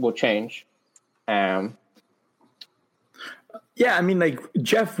opinions will change. Yeah, I mean, like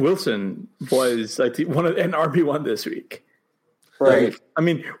Jeff Wilson was like one of an RB1 this week, right? I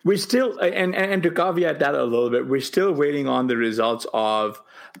mean, we're still and to caveat that a little bit, we're still waiting on the results of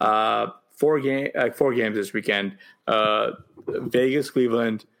 4 games this weekend: Vegas,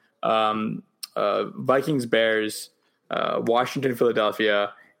 Cleveland, Vikings, Bears, Washington,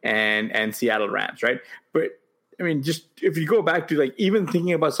 Philadelphia, and Seattle Rams, right? But I mean, just if you go back to like even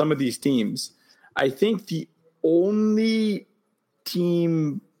thinking about some of these teams, I think the only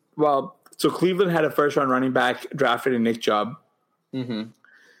team, so Cleveland had a first-round running back drafted in Nick Chubb. Mm-hmm.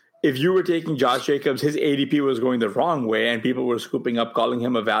 If you were taking Josh Jacobs, his ADP was going the wrong way, and people were scooping up, calling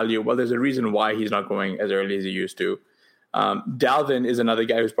him a value. Well, there's a reason why he's not going as early as he used to. Dalvin is another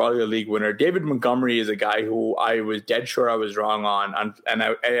guy who's probably a league winner. David Montgomery is a guy who I was dead sure I was wrong on, and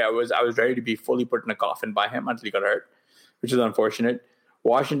I was ready to be fully put in a coffin by him until he got hurt, which is unfortunate.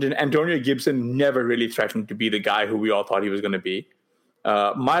 Washington, Antonio Gibson never really threatened to be the guy who we all thought he was going to be.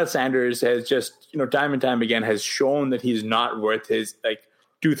 Miles Sanders has just, time and time again has shown that he's not worth his like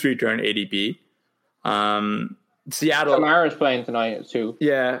 2-3 turn ADP. Seattle, Kamara's playing tonight too.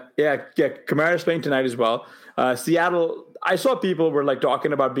 Yeah. Kamara's playing tonight as well. Seattle, I saw people were like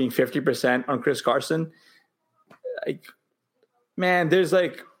talking about being 50% on Chris Carson. Like, man, there's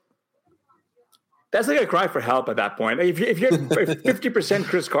like, that's like a cry for help at that point. Like if you're 50%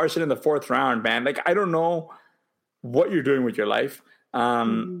 Chris Carson in the 4th round, man, like I don't know what you're doing with your life.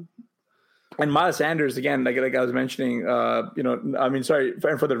 And Miles Sanders, again, like I was mentioning, for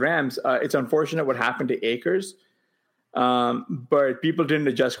the Rams, it's unfortunate what happened to Akers. But people didn't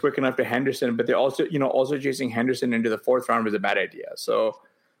adjust quick enough to Henderson, but they also chasing Henderson into the 4th round was a bad idea. So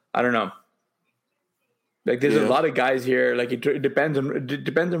I don't know. Like there's a lot of guys here. Like it depends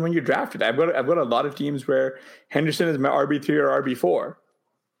on when you drafted. I've got a lot of teams where Henderson is my RB3 or RB4.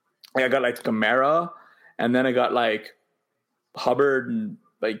 Like I got like Kamara, and then I got like Hubbard and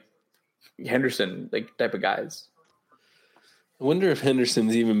like Henderson, like type of guys. I wonder if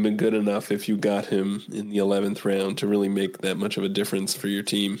Henderson's even been good enough if you got him in the 11th round to really make that much of a difference for your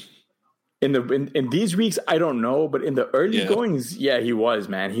team. In these weeks, I don't know, but in the early goings, he was,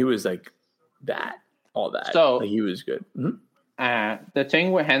 man. He was like that. All that. So like, he was good. Mm-hmm. The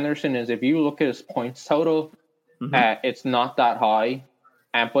thing with Henderson is if you look at his points total, it's not that high.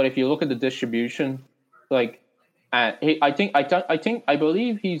 But if you look at the distribution, like I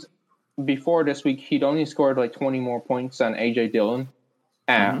believe he's before this week he'd only scored like 20 more points than AJ Dillon.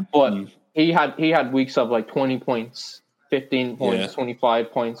 But he had weeks of like 20 points, 15 points,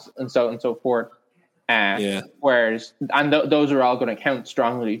 25 points, and so forth. Whereas those are all going to count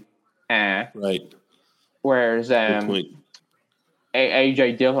strongly. Right. Whereas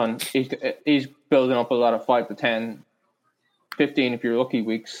AJ Dillon, he's building up a lot of 5 to 10, 15 if you're lucky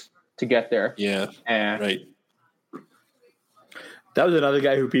weeks to get there. Yeah, right. That was another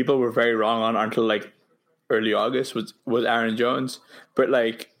guy who people were very wrong on until like early August was Aaron Jones. But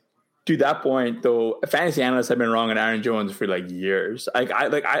like to that point, though, fantasy analysts have been wrong on Aaron Jones for like years. I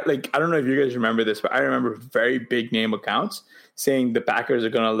don't know if you guys remember this, but I remember very big name accounts saying the Packers are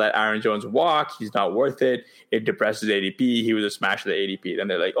going to let Aaron Jones walk. He's not worth it. It depresses ADP. He was a smash of the ADP. Then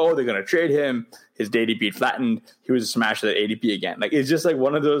they're like, oh, they're going to trade him. His ADP flattened. He was a smash of the ADP again. Like, it's just like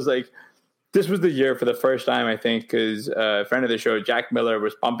one of those, like, this was the year for the first time, I think, because a friend of the show, Jack Miller,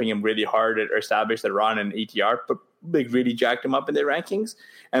 was pumping him really hard at established that Ron and ETR, but like really jacked him up in their rankings.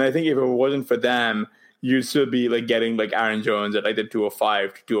 And I think if it wasn't for them, you'd still be like getting like Aaron Jones at like the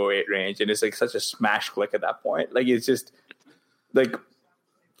 205 to 208 range. And it's like such a smash click at that point. Like, it's just like,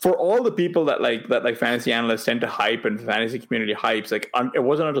 for all the people that fantasy analysts tend to hype and fantasy community hypes, like it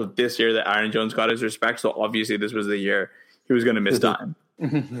wasn't until this year that Aaron Jones got his respect. So obviously this was the year he was going to miss time.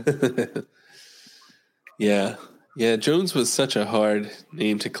 Yeah. Jones was such a hard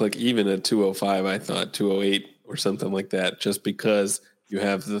name to click, even at 205. I thought 208 or something like that, just because you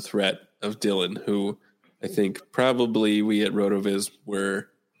have the threat of Dylan, who I think probably we at RotoViz were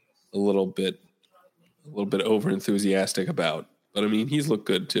a little bit over enthusiastic about. But I mean, he's looked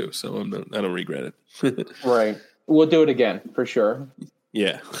good too, so I don't regret it. Right. We'll do it again for sure.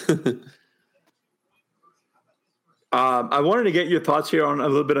 Yeah. I wanted to get your thoughts here on a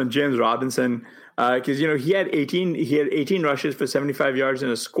little bit on James Robinson, because he had 18 rushes for 75 yards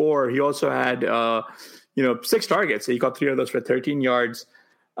and a score. He also had 6 targets. So he got 3 of those for 13 yards.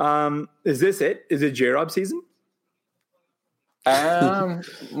 Is this it? Is it J-Rob season?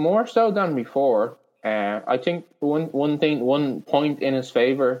 More so than before. I think one point in his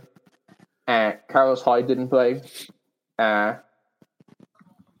favor, Carlos Hyde didn't play. I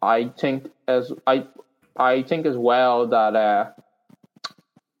think as well that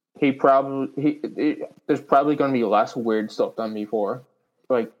there's probably going to be less weird stuff than before.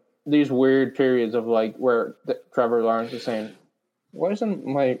 Like these weird periods of like where Trevor Lawrence is saying, "Why isn't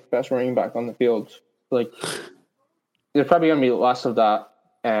my best running back on the field?" Like there's probably going to be less of that.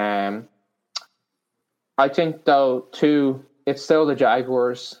 I think though too, it's still the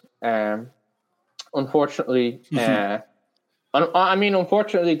Jaguars. Unfortunately,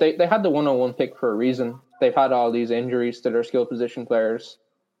 unfortunately, they had the 101 pick for a reason. They've had all these injuries to their skill position players.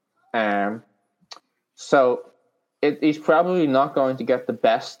 So he's probably not going to get the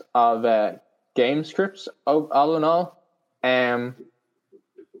best of game scripts all in all. I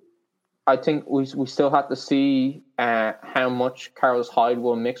think we still have to see how much Carlos Hyde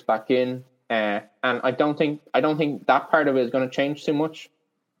will mix back in. And I don't think that part of it is going to change too much.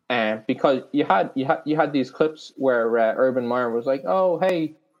 Because you had these clips where Urban Meyer was like, "Oh,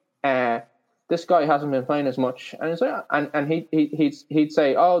 hey, this guy hasn't been playing as much," and it's like, and he'd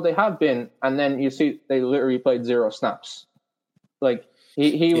say, "Oh, they have been," and then you see they literally played 0 snaps. Like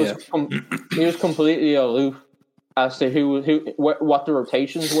he was completely aloof as to what the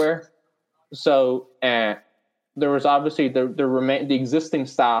rotations were. So there was obviously the existing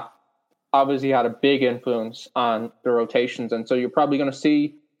staff obviously had a big influence on the rotations, and so you're probably going to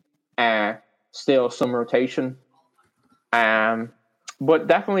see still some rotation, but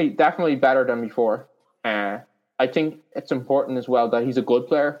definitely better than before. I think it's important as well that he's a good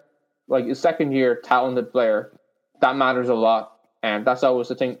player, like a second-year talented player. That matters a lot, and that's always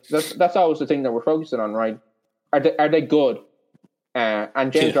the thing. That's always the thing that we're focusing on, right? Are they good?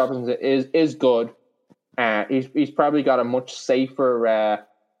 And James Robinson is good. He's probably got a much safer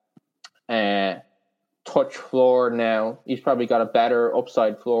touch floor now. He's probably got a better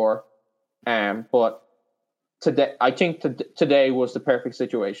upside floor. But today, I think today was the perfect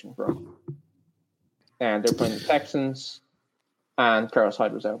situation for him. And they're playing the Texans, and Carlos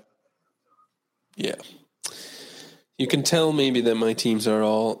Hyde was out. Yeah. You can tell maybe that my teams are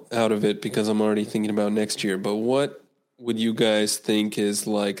all out of it because I'm already thinking about next year. But what would you guys think is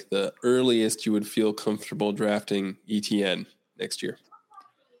like the earliest you would feel comfortable drafting ETN next year?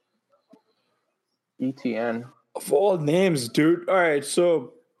 ETN. Of all names, dude. All right,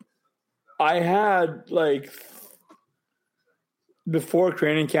 so I had like before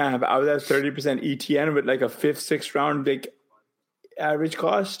training camp, I was at 30% ETN with like a 5th, 6th round big average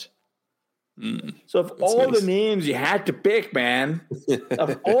cost. So of all the names you had to pick, man,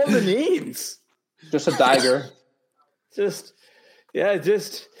 of all the names, just a dagger. just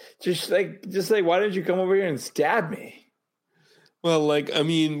like, why don't you come over here and stab me? Well, like, I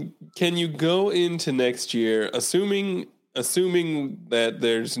mean, can you go into next year, assuming that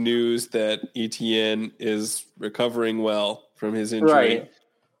there's news that ETN is recovering well from his injury, right?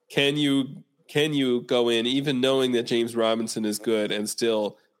 Can you go in, even knowing that James Robinson is good, and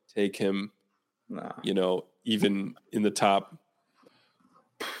still take him, even in the top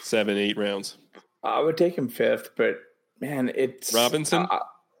 7, 8 rounds? I would take him 5th, but man, it's Robinson.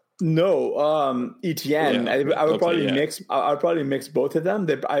 No, Etienne. Yeah. I would probably mix. I would probably mix both of them.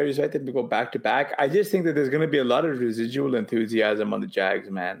 I respect them to go back to back. I just think that there's going to be a lot of residual enthusiasm on the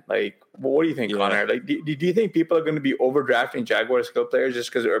Jags, man. Like, what do you think, Connor? Like, do you think people are going to be overdrafting Jaguar skill players just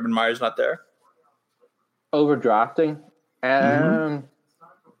because Urban Meyer's not there? Overdrafting,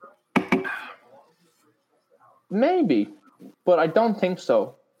 maybe, but I don't think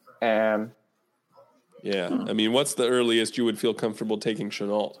so. I mean, what's the earliest you would feel comfortable taking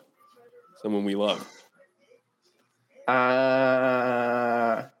Chenault? Someone we love.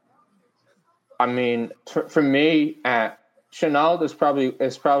 I mean, for me, Chenault is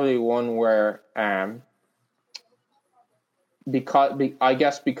probably one where because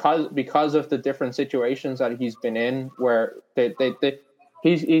of the different situations that he's been in, where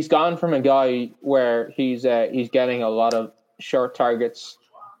he's gone from a guy where he's getting a lot of short targets,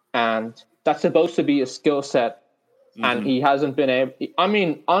 and that's supposed to be a skill set. And he hasn't been able. I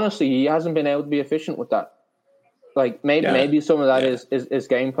mean, honestly, he hasn't been able to be efficient with that. Like maybe some of that is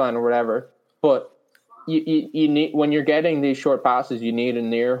game plan or whatever. But you need, when you're getting these short passes, you need a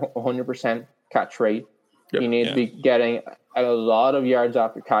near 100% catch rate. Yep. You need to be getting a lot of yards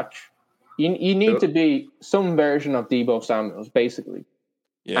after catch. You need to be some version of Deebo Samuels, basically.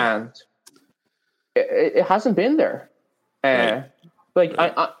 Yeah. And it hasn't been there. I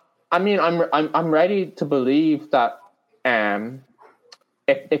mean, I'm ready to believe that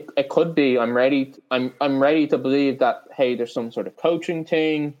it could be. I'm ready to believe that, hey, there's some sort of coaching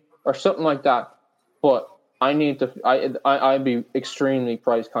thing or something like that. But I need to. I'd be extremely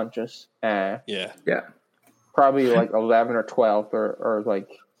price conscious. Probably like 11 or 12 or like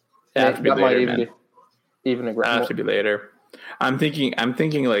that later, might even a have to be later. I'm thinking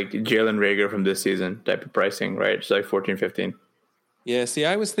like Jalen Reagor from this season type of pricing, right? It's like 14, 15. Yeah, see,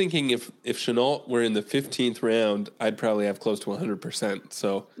 I was thinking if Chenault were in the 15th round, I'd probably have close to 100%.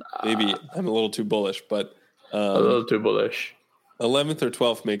 So maybe I'm a little too bullish, but a little too bullish. 11th or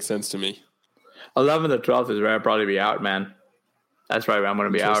 12th makes sense to me. 11th or 12th is where I'd probably be out, man. That's probably where I'm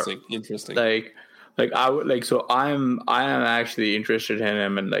going to be out. Interesting. Like I would like. So I am actually interested in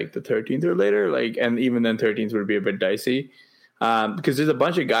him in like the 13th or later. Like, and even then 13th would be a bit dicey because there's a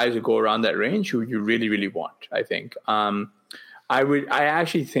bunch of guys who go around that range who you really, really want. I think. I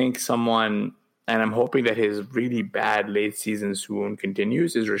actually think someone, and I'm hoping that his really bad late season swoon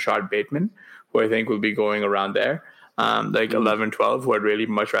continues, is Rashad Bateman, who I think will be going around there, 11, 12, who I'd really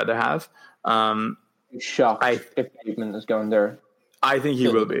much rather have. Shocked if Bateman is going there. I think he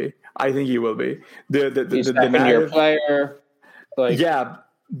will be. He's a second-year player.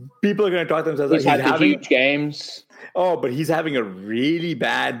 People are going to talk to themselves. He's having huge games. Oh, but he's having a really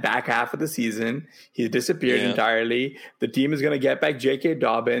bad back half of the season. He's disappeared entirely. The team is going to get back J.K.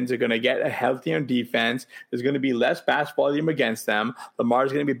 Dobbins. They're going to get a healthier defense. There's going to be less pass volume against them.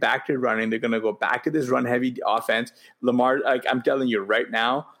 Lamar's going to be back to running. They're going to go back to this run-heavy offense. Lamar, like I'm telling you right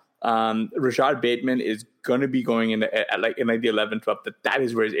now, Rashad Bateman is going to be going in the 11th, 12th. That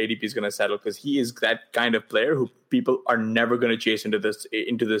is where his ADP is going to settle because he is that kind of player who people are never going to chase into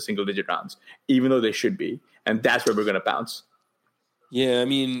the single-digit rounds, even though they should be. And that's where we're going to bounce. Yeah, I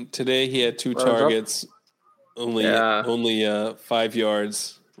mean, today he had 2 targets, only 5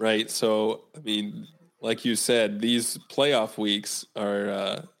 yards, right? So, I mean, like you said, these playoff weeks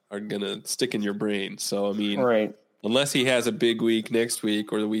are going to stick in your brain. So, I mean, unless he has a big week next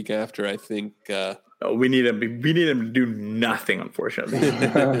week or the week after, I think we need him to do nothing, unfortunately.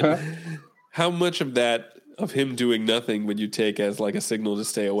 How much of him doing nothing would you take as like a signal to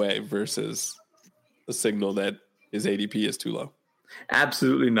stay away versus a signal that his ADP is too low?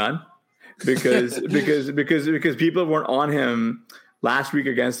 Absolutely none, because people weren't on him last week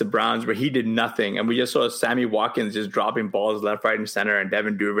against the Browns where he did nothing, and we just saw Sammy Watkins just dropping balls left, right, and center, and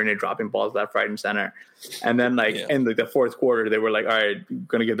Devin Duvernay dropping balls left, right, and center, and then in the fourth quarter they were like, all right,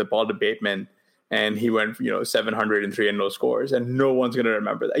 going to give the ball to Bateman, and he went 703 and no scores, and no one's going to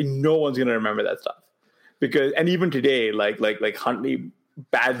remember that. No one's going to remember that stuff and even today, like Huntley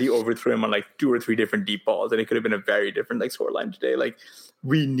badly overthrew him on like 2 or 3 different deep balls, and it could have been a very different scoreline today. Like,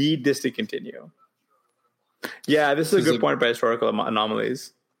 we need this to continue. Yeah, this is a good point by historical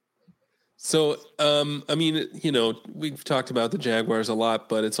anomalies. So, I mean, we've talked about the Jaguars a lot,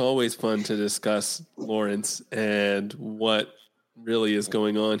 but it's always fun to discuss Lawrence and what really is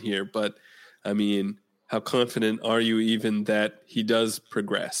going on here. But, I mean, how confident are you even that he does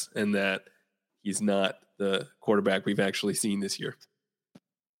progress and that he's not the quarterback we've actually seen this year?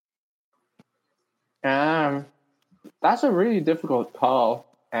 That's a really difficult call.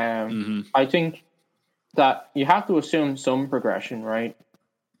 I think that you have to assume some progression, right?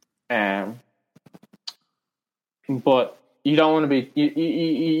 But you don't want to be.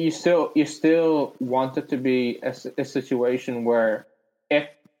 You still want it to be a situation where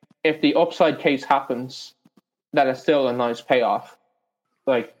if the upside case happens, that is still a nice payoff.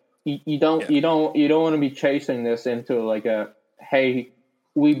 Like you don't want to be chasing this into like a, hey,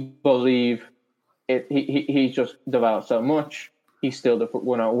 we believe it. He's just developed so much. He's still the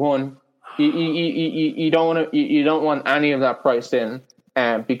 101. You don't want any of that priced in,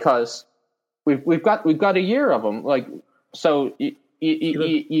 because we've got a year of him. Like, so you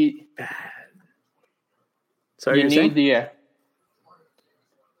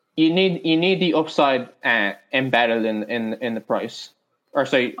need the upside embedded in the price, or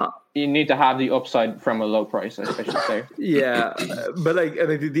say you need to have the upside from a low price, I should say. Yeah, but like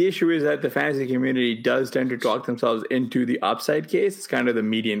the issue is that the fantasy community does tend to talk themselves into the upside case. It's kind of the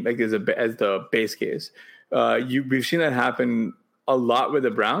median, like as the base case. We've seen that happen a lot with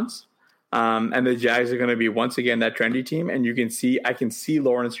the Browns, and the Jags are going to be once again that trendy team. And I can see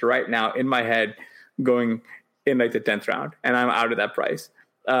Lawrence right now in my head going in like the 10th round, and I'm out of that price.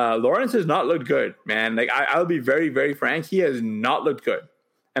 Lawrence has not looked good, man. Like I'll be very, very frank. He has not looked good,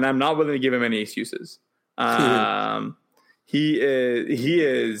 and I'm not willing to give him any excuses.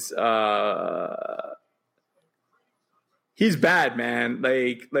 He's bad, man.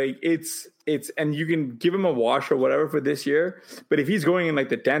 Like it's, and you can give him a wash or whatever for this year, but if he's going in like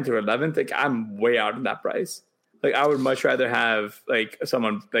the 10th or 11th, like I'm way out in that price. Like I would much rather have like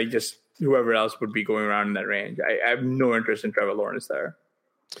someone like just whoever else would be going around in that range. I have no interest in Trevor Lawrence there.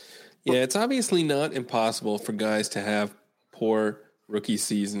 Yeah, it's obviously not impossible for guys to have poor rookie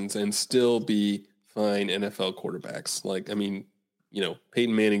seasons and still be fine NFL quarterbacks. Like, I mean,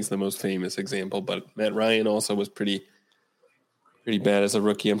 Peyton Manning's the most famous example, but Matt Ryan also was pretty bad as a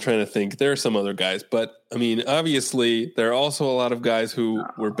rookie. I'm trying to think. There are some other guys, but I mean, obviously there are also a lot of guys who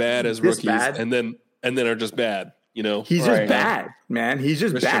were bad as rookies and then are just bad. He's just bad, man. He's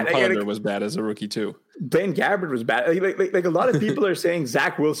just Christian bad. Ponder was bad as a rookie too. Ben Gabbert was bad. Like a lot of people are saying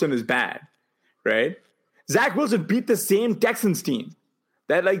Zach Wilson is bad, right? Zach Wilson beat the same Texans team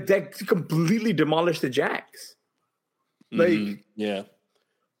that completely demolished the Jags. Yeah,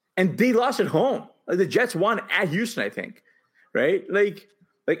 and they lost at home. Like the Jets won at Houston, I think, right?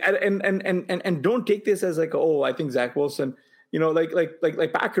 And don't take this as like, oh, I think Zach Wilson. Like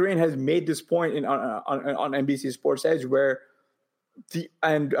Pat Kerrane has made this point on NBC Sports Edge where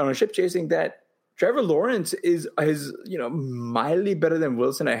and on a ship chasing that Trevor Lawrence is mildly better than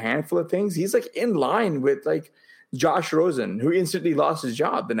Wilson a handful of things. He's like in line with like Josh Rosen, who instantly lost his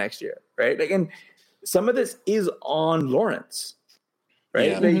job the next year, right? Like, and some of this is on Lawrence,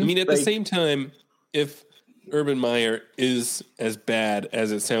 right? Yeah. I mean, at the same time, if Urban Meyer is as bad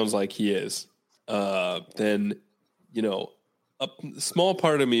as it sounds like he is, then a small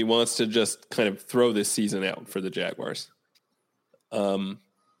part of me wants to just kind of throw this season out for the Jaguars.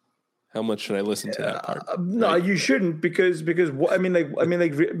 How much should I listen to that part? No, right? You shouldn't because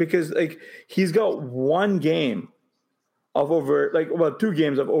he's got one game of over 2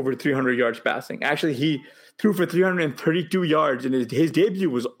 games of over 300 yards passing. Actually, he threw for 332 yards, and his debut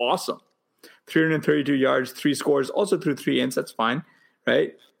was awesome. 332 yards, 3 scores, also threw 3 ins. That's fine,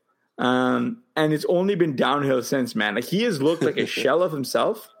 right? And it's only been downhill since, man. Like he has looked like a shell of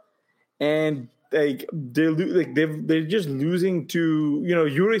himself, and like they're just losing to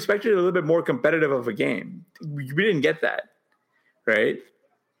you were expected a little bit more competitive of a game. We didn't get that, right?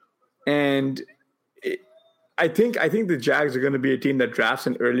 And I think the Jags are going to be a team that drafts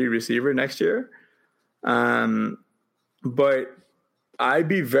an early receiver next year, but I'd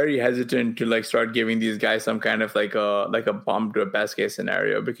be very hesitant to like start giving these guys some kind of like a bump to a best case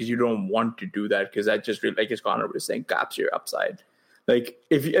scenario, because you don't want to do that, because that just really, like as Conor was saying, caps your upside. Like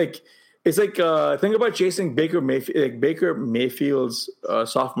if you like. It's like think about chasing Baker Mayfield's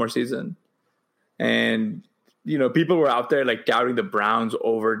sophomore season, and people were out there like doubting the Browns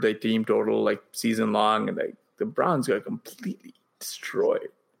over the team total like season long, and like the Browns got completely destroyed.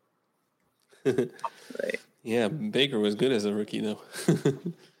 Yeah, Baker was good as a rookie though.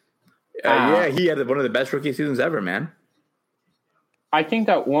 Yeah, he had one of the best rookie seasons ever, man. I think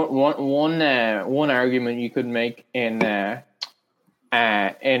that one argument you could make in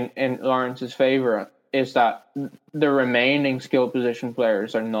Lawrence's favor is that the remaining skill position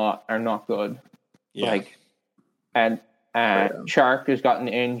players are not good. Yeah. Like, and Shark has gotten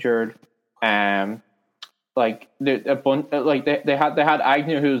injured. Like they had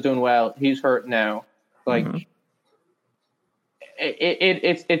Agnew, who was doing well. He's hurt now. Like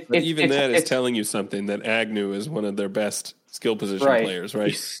it's even that is telling you something, that Agnew is one of their best skill position players,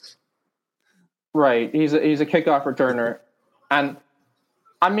 right? Right. He's a kickoff returner, and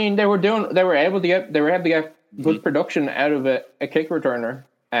I mean they were able to get good production out of a kick returner.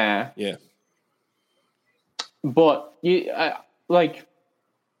 But you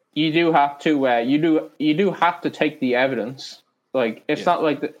do have to take the evidence. Like it's not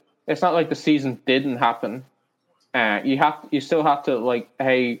like the season didn't happen. You still have to like,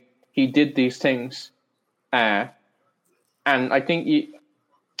 hey, he did these things, and I think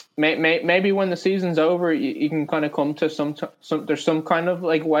maybe when the season's over, you can kind of come to some there's some kind of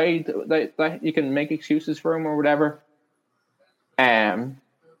like way that you can make excuses for him or whatever.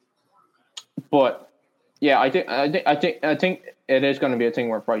 But yeah, I think it is going to be a thing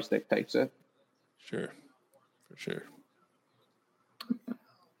where price dictates it. Sure, for sure.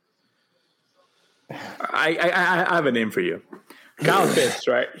 I have a name for you. Kyle Pitts,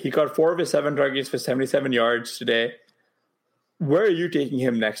 right? He got 4 of his 7 targets for 77 yards today. Where are you taking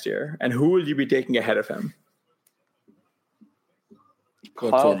him next year? And who will you be taking ahead of him?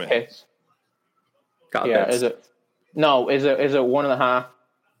 Kyle Pitts. Kyle Pitts. Is it 1.5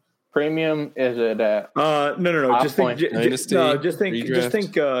 premium? Is it no. Just think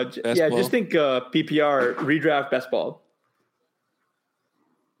PPR redraft best ball.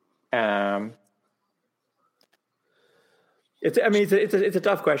 It's a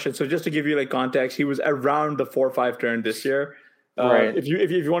tough question. So just to give you like context, he was around the 4-5 turn this year. Right. If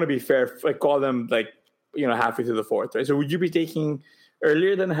you want to be fair, like call them like halfway through the fourth, right? So would you be taking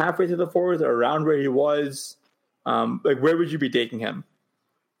earlier than halfway through the fourth, or around where he was? Like where would you be taking him?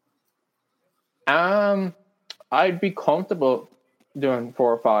 I'd be comfortable doing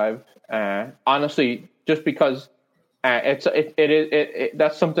 4 or 5. Honestly, just because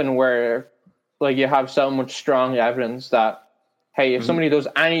that's something where like you have so much strong evidence that hey, if somebody does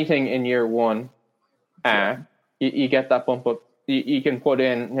anything in year one, you get that bump up. You can put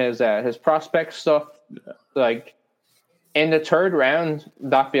in his prospect stuff. Like in the third round,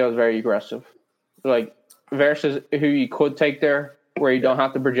 that feels very aggressive. Like versus who you could take there, where you don't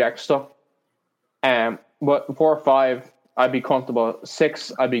have to project stuff. But 4 or 5, I'd be comfortable.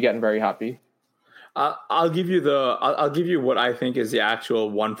 6, I'd be getting very happy. I'll give you what I think is the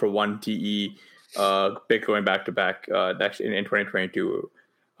actual 1-for-1 TE pick going back to back next in 2022.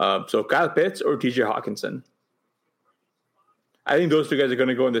 So Kyle Pitts or TJ Hawkinson. I think those two guys are going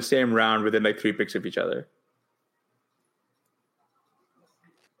to go in the same round within like 3 picks of each other.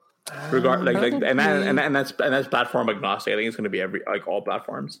 That's platform agnostic. I think it's going to be all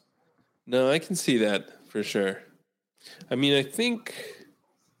platforms. No, I can see that for sure. I mean, I think,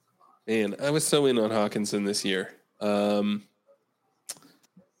 man, I was so in on Hawkinson this year. And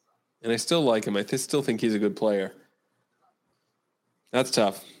I still like him. I still think he's a good player. That's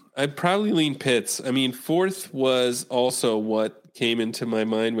tough. I'd probably lean Pitts. I mean, 4th was also what came into my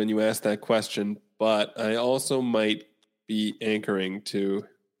mind when you asked that question, but I also might be anchoring to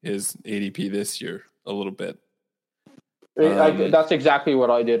his ADP this year a little bit. That's exactly what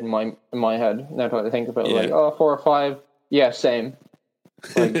I did in my head. Now that I think about it, like 4 or 5, same.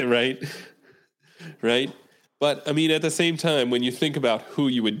 Like, right. But I mean, at the same time, when you think about who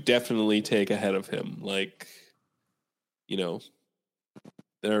you would definitely take ahead of him, like,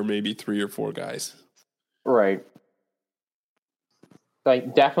 there are maybe 3 or 4 guys. Right.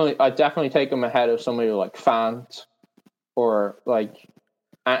 Like I'd definitely take him ahead of somebody like Fant or like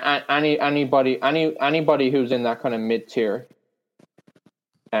anybody who's in that kind of mid tier.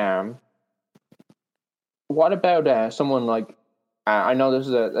 What about someone like? I know this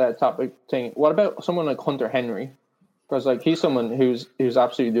is a topic thing. What about someone like Hunter Henry? Because like he's someone who's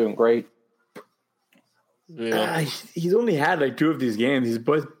absolutely doing great. Yeah. He's only had like 2 of these games. He's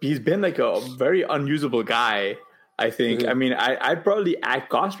been like a very unusable guy, I think. Mm-hmm. I mean, I'd probably at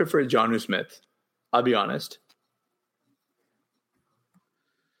cost prefer Jonnu Smith. I'll be honest.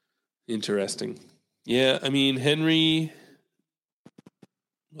 Interesting. Yeah, I mean, Henry,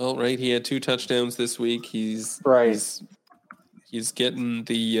 well, right, he had 2 touchdowns this week. He's getting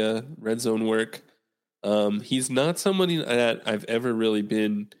the red zone work. He's not somebody that I've ever really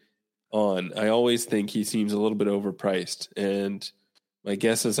been on. I always think he seems a little bit overpriced, and my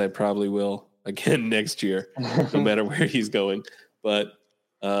guess is I probably will again next year, no matter where he's going. But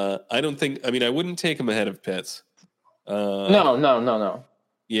I wouldn't take him ahead of Pitts. No.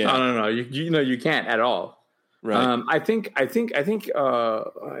 Yeah, no. You can't at all. Right. I think I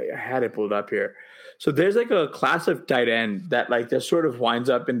had it pulled up here. So there's like a class of tight end that like just sort of winds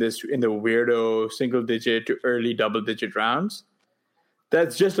up in the weirdo single digit to early double digit rounds.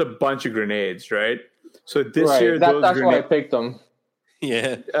 That's just a bunch of grenades, right? So this year, that's why I picked them.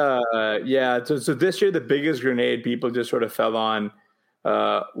 Yeah. So this year, the biggest grenade people just sort of fell on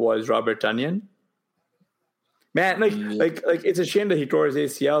was Robert Tonyan. Man, like it's a shame that he tore his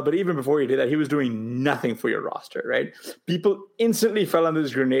ACL, but even before he did that, he was doing nothing for your roster, right? People instantly fell on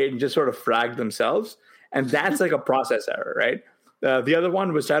this grenade and just sort of fragged themselves, and that's like a process error, right? The other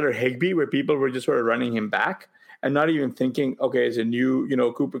one was Tyler Higbee, where people were just sort of running him back and not even thinking, okay, it's a new,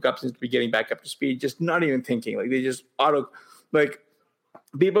 Cooper Kupp seems to be getting back up to speed, just not even thinking. Like they just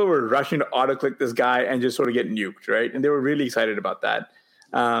people were rushing to auto-click this guy and just sort of get nuked, right? And they were really excited about that.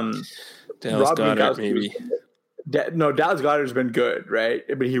 Dallas Goedert, maybe. Dallas Goedert's been good, right?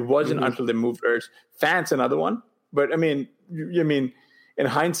 But he wasn't until they moved Ertz. Fant's another one. But, I mean, in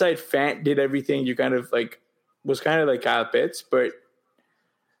hindsight, Fant did everything. You kind of, was kind of like Kyle Pitts, but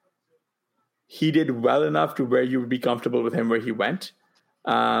he did well enough to where you would be comfortable with him where he went.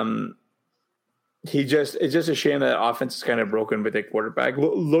 It's just a shame that offense is kind of broken with a quarterback.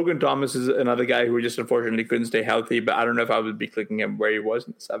 Logan Thomas is another guy who just unfortunately couldn't stay healthy, but I don't know if I would be clicking him where he was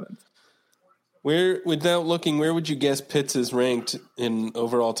in the 7th. Without looking, where would you guess Pitts is ranked in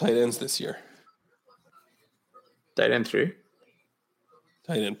overall tight ends this year? Tight end 3.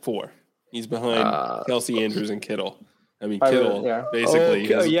 Tight end 4. He's behind Kelsey, Andrews, and Kittle. I mean, Kittle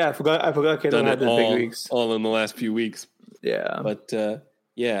basically. I forgot Kittle had the big weeks. All in the last few weeks. Yeah. But, I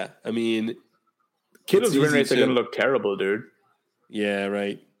mean, Kittle's win rates are going to look terrible, dude. Yeah,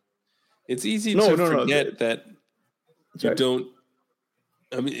 right. It's easy to forget that you don't.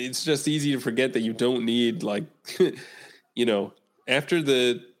 I mean, it's just easy to forget that you don't need, after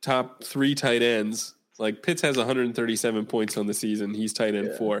the top 3 tight ends, like Pitts has 137 points on the season. He's tight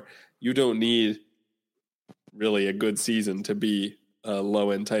end 4. You don't need really a good season to be a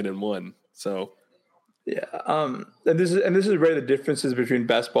low end tight end 1. So. Yeah, and this is where the differences between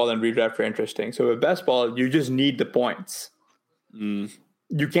best ball and redraft are interesting. So with best ball, you just need the points.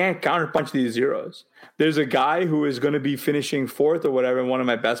 You can't counterpunch these zeros. There's a guy who is going to be finishing 4th or whatever in one of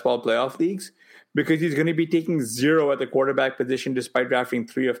my best ball playoff leagues because he's going to be taking 0 at the quarterback position despite drafting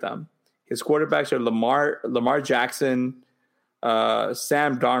 3 of them. His quarterbacks are Lamar Jackson,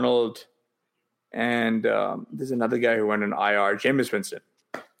 Sam Darnold, and there's another guy who went on IR, Jameis Winston.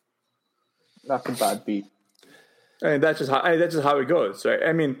 That's a bad beat. And that's just how it goes, right?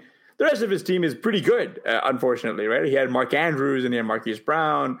 I mean, the rest of his team is pretty good, unfortunately, right? He had Mark Andrews and he had Marquise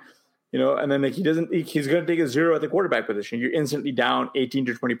Brown, and then he's going to take a 0 at the quarterback position. You're instantly down 18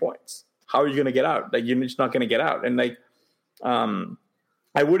 to 20 points. How are you going to get out? You're just not going to get out. And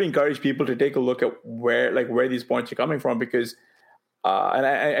I would encourage people to take a look at where these points are coming from because, and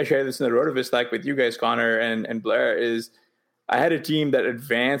I shared this in the Rotoviz Slack with you guys, Conor and Blair, is I had a team that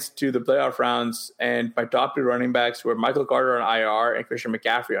advanced to the playoff rounds, and my top 2 running backs were Michael Carter on IR and Christian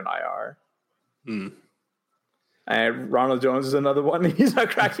McCaffrey on IR. And Ronald Jones is another one. He's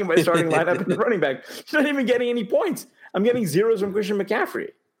not cracking my starting lineup in the running back. He's not even getting any points. I'm getting 0s from Christian McCaffrey.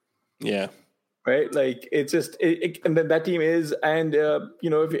 Yeah. Right? It's just and then that team is, and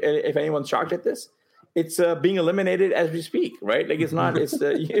if anyone's shocked at this, it's being eliminated as we speak, right? It's not. It's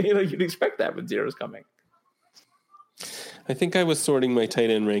you'd expect that with 0s coming. I think I was sorting my tight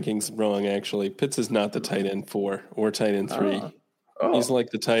end rankings wrong, actually. Pitts is not the tight end 4 or tight end 3. He's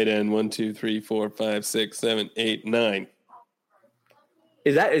like the tight end 1, 2, 3, 4, 5, 6, 7, 8, 9.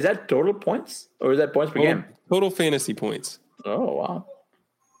 Is that total points or is that points per game? Total fantasy points. Oh, wow.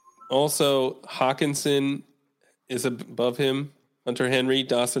 Also, Hawkinson is above him. Hunter Henry,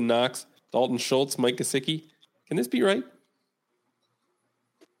 Dawson Knox, Dalton Schultz, Mike Gesicki. Can this be right?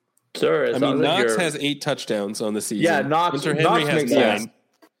 Sure. I mean, Knox has 8 touchdowns on the season. Yeah, Knox. Hunter Henry has 9. Sense.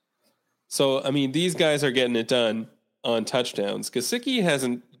 So, I mean, these guys are getting it done on touchdowns. Gesicki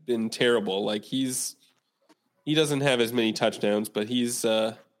hasn't been terrible. He doesn't have as many touchdowns, but he's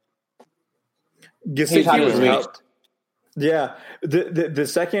Gesicki was helped. Yeah. The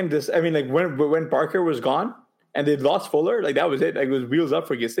second when Parker was gone and they lost Fuller, that was it. It was wheels up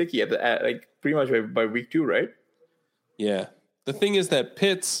for Gesicki at pretty much by week 2, right? Yeah. The thing is that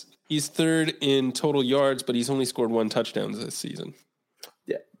Pitts, he's 3rd in total yards, but he's only scored 1 touchdown this season.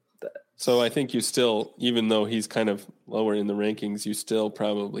 Yeah. So I think you still, even though he's kind of lower in the rankings, you still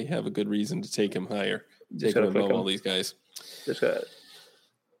probably have a good reason to take him higher. Take him above all these guys.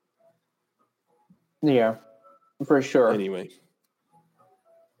 Yeah, for sure. Anyway.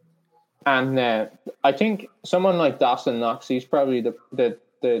 And I think someone like Dawson Knox, he's probably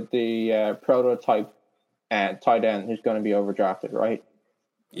the prototype tight end who's going to be overdrafted, right?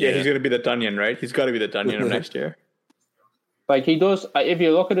 Yeah, he's going to be the Tonyan, right? He's got to be the Tonyan of next year. He does. If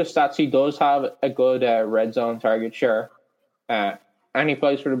you look at his stats, he does have a good red zone target share, and he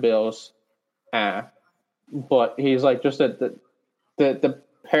plays for the Bills. But he's just the the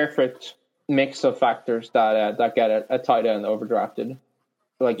perfect mix of factors that get a tight end overdrafted.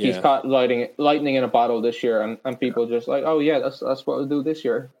 Like he's caught lightning in a bottle this year, and people just like, oh yeah, that's what we'll do this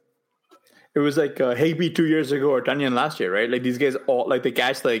year. It was like Higby 2 years ago or Tunyon last year, right? Like these guys all like they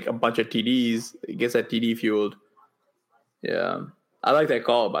catch like a bunch of TDs. It gets that TD fueled. Yeah, I like that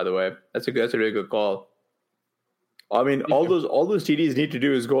call. By the way, that's a really good call. I mean, all those TDs need to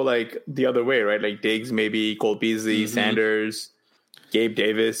do is go like the other way, right? Like Diggs, maybe Cole Beasley, Sanders, Gabe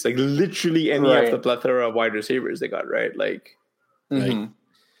Davis, like literally any of the plethora of wide receivers they got, right? Like, right.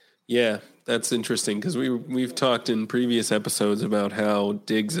 Yeah, that's interesting because we've talked in previous episodes about how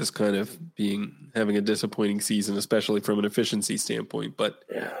Diggs is kind of having a disappointing season, especially from an efficiency standpoint. But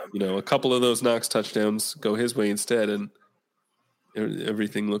a couple of those Knox touchdowns go his way instead, and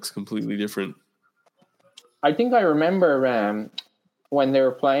everything looks completely different. I think I remember when they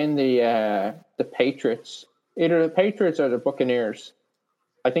were playing the Patriots, either the Patriots or the Buccaneers.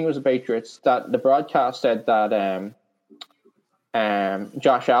 I think it was the Patriots, that the broadcast said that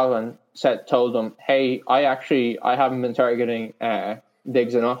Josh Allen told them, "Hey, I haven't been targeting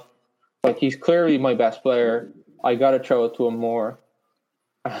Diggs enough. Like he's clearly my best player. I got to throw it to him more."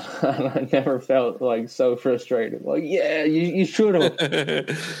 And I never felt like so frustrated. Like, yeah, you should have.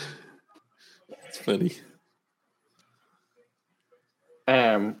 It's funny.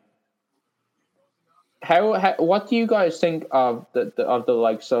 What do you guys think of the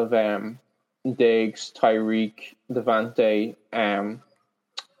likes of Diggs, Tyreek, Devante?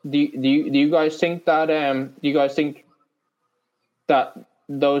 Do you guys think that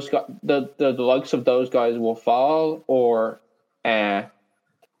those the likes of those guys will fall, or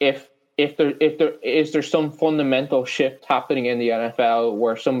if there is there some fundamental shift happening in the NFL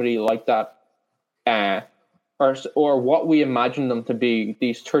where somebody like that or what we imagine them to be,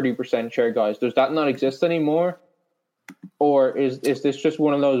 these 30% share guys, does that not exist anymore? Or is this just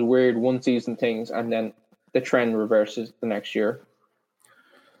one of those weird one season things and then the trend reverses the next year?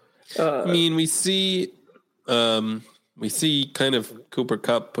 I mean, we see kind of Cooper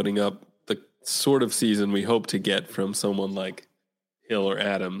Kupp putting up the sort of season we hope to get from someone like Hill or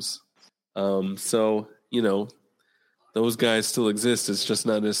Adams. So, those guys still exist. It's just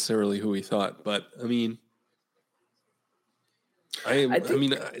not necessarily who we thought. But, I mean, I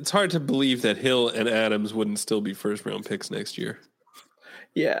mean, it's hard to believe that Hill and Adams wouldn't still be first-round picks next year.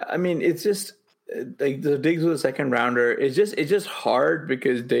 Yeah, I mean, it's just like the Diggs was a second rounder. It's just hard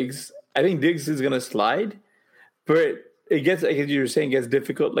because I think Diggs is going to slide, but it gets, like you were saying, it gets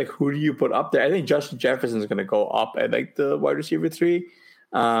difficult. Like, who do you put up there? I think Justin Jefferson is going to go up at like the wide receiver 3.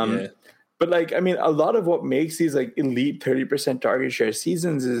 But like, I mean, a lot of what makes these like elite 30% target share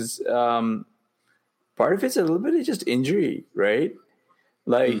seasons is part of it's a little bit of just injury, right?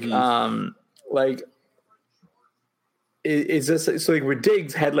 Like, it's just so like with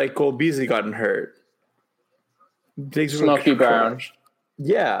Diggs, had like Cole Beasley gotten hurt, Diggs Smokey Brown,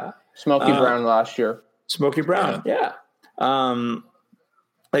 Smokey Brown last year, Smokey Brown,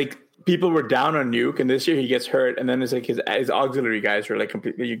 like people were down on Nuke, and this year he gets hurt, and then it's like his auxiliary guys are like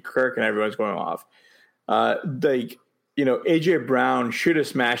completely Kirk, and everyone's going off. AJ Brown should have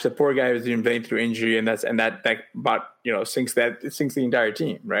smashed. The poor guy was even playing through injury, and that about sinks the entire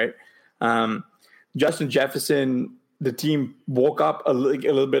team, right? Justin Jefferson, the team woke up a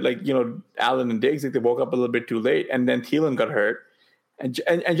little bit like Allen and Diggs, like they woke up a little bit too late, and then Thielen got hurt, and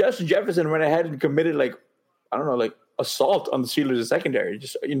Justin Jefferson went ahead and committed assault on the Steelers' secondary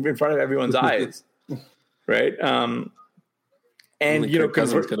just in front of everyone's eyes, right? And Kirk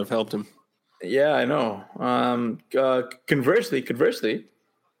Cousins could have helped him. Yeah, I know. Conversely,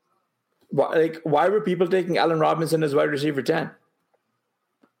 why were people taking Allen Robinson as wide receiver 10?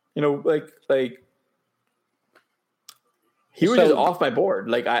 He was just off my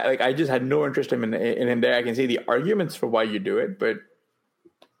board. I just had no interest in him there. I can see the arguments for why you do it, but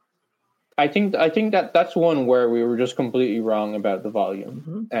I think that's one where we were just completely wrong about the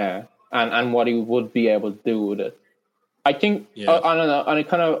volume and what he would be able to do with it. I think on a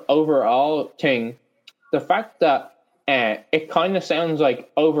kind of overall thing, the fact that it kind of sounds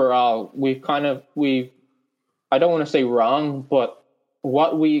like overall we've I don't want to say wrong, but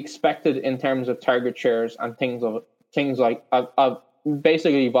what we expected in terms of target shares and things like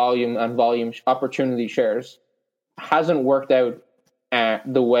basically volume and volume opportunity shares hasn't worked out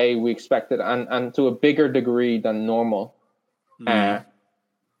the way we expected and to a bigger degree than normal. Do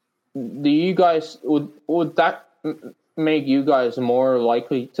you guys would that make you guys more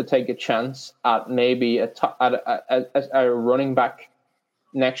likely to take a chance at maybe a running back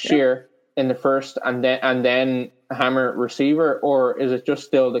next year in the first and then hammer receiver, or is it just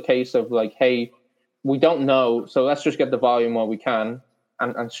still the case of like, hey, we don't know. So let's just get the volume while we can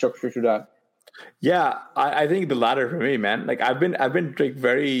and structure to that. Yeah, I think the latter for me, man. Like I've been like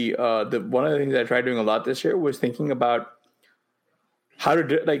very one of the things I tried doing a lot this year was thinking about how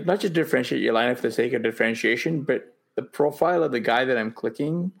to like not just differentiate your lineup for the sake of differentiation, but the profile of the guy that I'm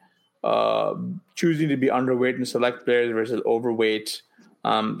clicking, choosing to be underweight in select players versus overweight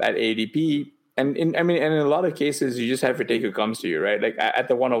at ADP. And in a lot of cases, you just have to take who comes to you, right? Like at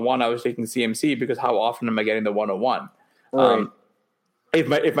the 101, I was taking CMC because how often am I getting the 101? Right.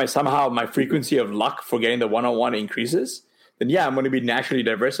 If my somehow my frequency of luck for getting the 101 increases, then yeah, I'm going to be naturally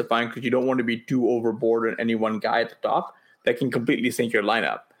diversifying because you don't want to be too overboard on any one guy at the top that can completely sink your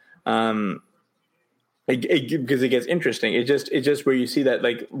lineup. Because it gets interesting. It's just where you see that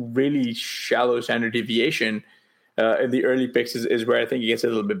like really shallow standard deviation in the early picks is where I think it gets a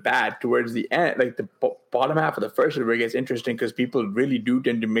little bit bad. Towards the end, like the bottom half of the first is where it gets interesting because people really do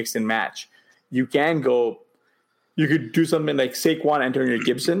tend to mix and match. You could do something like Saquon, Antonio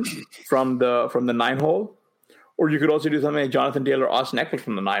Gibson from the 9 hole, or you could also do something like Jonathan Taylor, Austin Eckler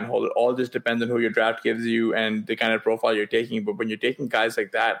from the 9 hole. It all just depends on who your draft gives you and the kind of profile you're taking. But when you're taking guys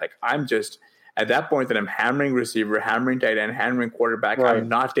like that, like I'm just at that point that I'm hammering receiver, hammering tight end, hammering quarterback. Right. I'm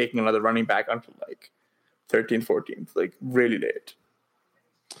not taking another running back until like 13th, 14th, like really late.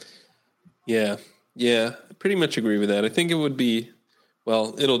 Yeah, I pretty much agree with that. I think it would be,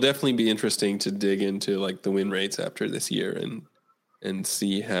 well, it'll definitely be interesting to dig into like the win rates after this year and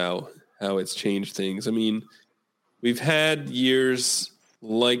see how it's changed things. I mean, we've had years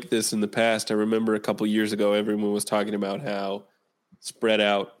like this in the past. I remember a couple years ago, everyone was talking about how spread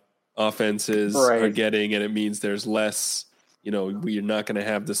out offenses are getting, and it means there's less, we're not going to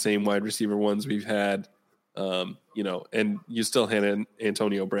have the same wide receiver ones we've had, and you still had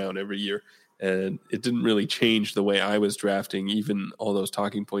Antonio Brown every year. And it didn't really change the way I was drafting, even all those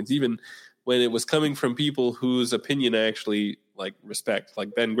talking points, even when it was coming from people whose opinion I actually like respect.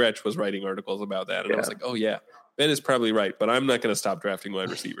 Like Ben Gretsch was writing articles about that. And I was like, oh yeah, Ben is probably right, but I'm not going to stop drafting wide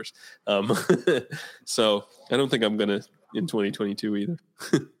receivers. So I don't think I'm going to in 2022 either.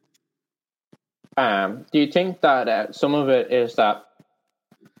 Do you think that some of it is that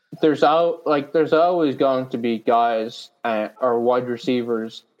there's always going to be guys or wide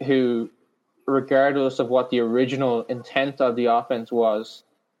receivers who, regardless of what the original intent of the offense was,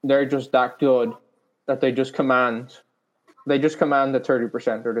 they're just that good that they just command the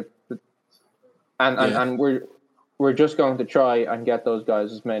 30% or and we're just going to try and get those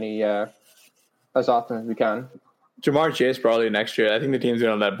guys as many as often as we can. Jamar Chase probably next year. I think the team's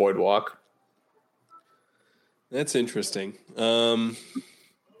going to let Boyd walk. That's interesting.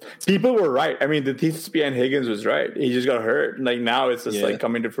 People were right. I mean, the thesis behind Higgins was right. He just got hurt. Like now it's just like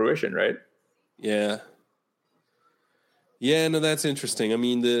coming to fruition, right? Yeah. Yeah, no, that's interesting. I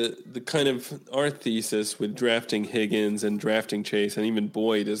mean, the kind of our thesis with drafting Higgins and drafting Chase and even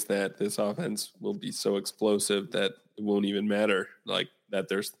Boyd is that this offense will be so explosive that it won't even matter, like that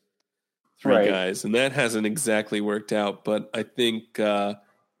there's three guys. And that hasn't exactly worked out. But I think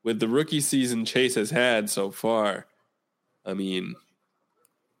with the rookie season Chase has had so far, I mean,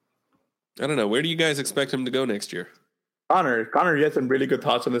 I don't know. Where do you guys expect him to go next year? Conor, you had some really good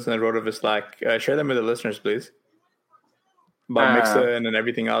thoughts on this, and I wrote of his Slack. Share them with the listeners, please. About Mixon and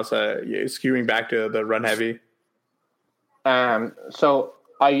everything else, skewing back to the run heavy. So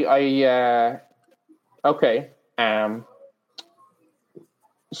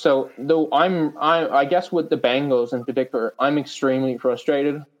so though I guess with the Bengals in particular, I'm extremely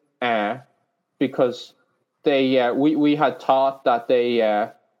frustrated, because we had thought that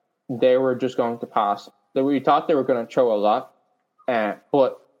they were just going to pass. We thought they were going to throw a lot,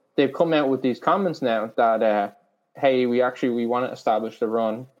 but they've come out with these comments now that, hey, we want to establish the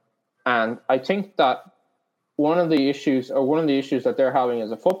run. And I think that one of the issues that they're having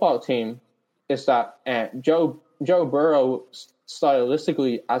as a football team is that Joe Burrow,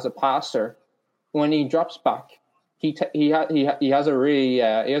 stylistically as a passer, when he drops back, he has a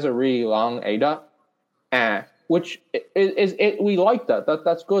really long ADOT, which is we like that.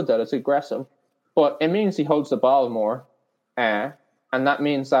 That's good that it's aggressive. But it means he holds the ball more, and that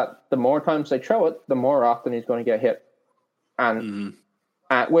means that the more times they throw it, the more often he's going to get hit. And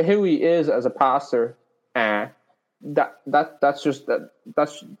with who he is as a passer, that's the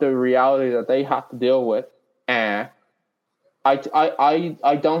reality that they have to deal with. I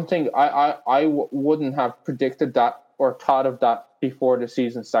don't think I wouldn't have predicted that or thought of that before the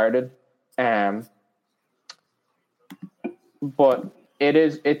season started. But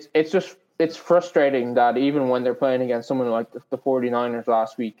it's frustrating that even when they're playing against someone like the 49ers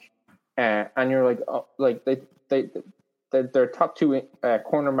last week, and you're like, oh, like their top two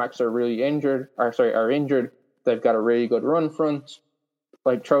cornerbacks are injured. They've got a really good run front,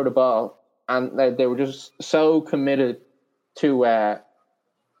 like throw the ball, and they were just so committed to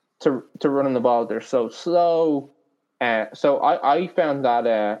running the ball. They're so slow. So I found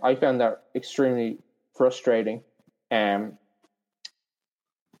that extremely frustrating. And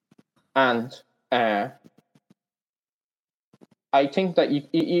I think that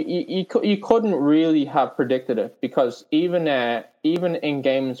you couldn't really have predicted it, because even in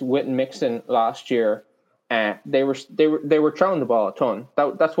games with Mixon last year, they were throwing the ball a ton.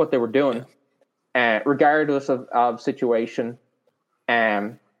 That's what they were doing, regardless of situation.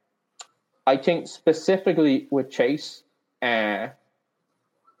 I think specifically with Chase, that's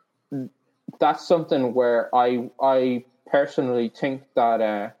something where I personally think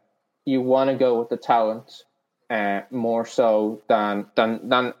that you want to go with the talent. More so than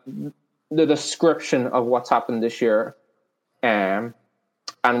the description of what's happened this year, and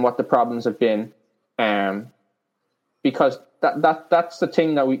what the problems have been, because that's the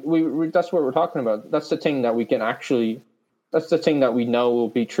thing that we that's what we're talking about. That's the thing that we can actually. That's the thing that we know will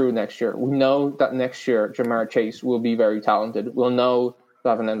be true next year. We know that next year Jamar Chase will be very talented. We'll know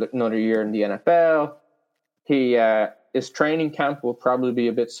he'll have another year in the NFL. His training camp will probably be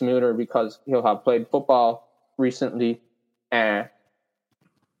a bit smoother because he'll have played football recently. I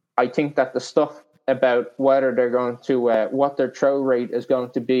think that the stuff about whether they're going to what their throw rate is going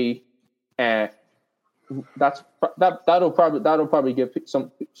to be, that'll probably give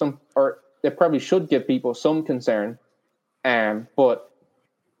some, or it probably should give people some concern. But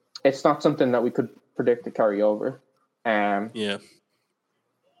it's not something that we could predict to carry over. Yeah,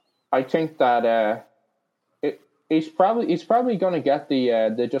 I think that he's probably going to get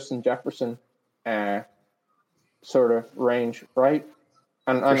the Justin Jefferson sort of range, right?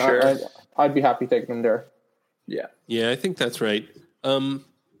 And sure. I'd be happy taking him there. Yeah, I think that's right. I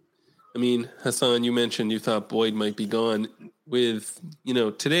mean, Hassan, you mentioned you thought Boyd might be gone.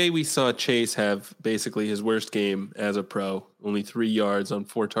 Today we saw Chase have basically his worst game as a pro, only 3 yards on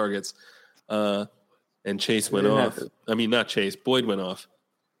 4 targets. And Chase went off. Not Chase, Boyd went off.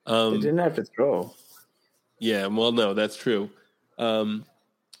 They didn't have to throw. Yeah, well, no, that's true. Do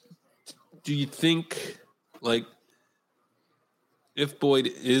you think, if Boyd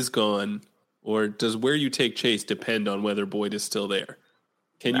is gone, or does where you take Chase depend on whether Boyd is still there?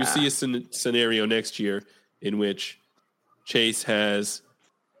 Can you see a scenario next year in which Chase has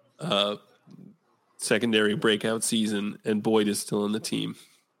a secondary breakout season and Boyd is still on the team?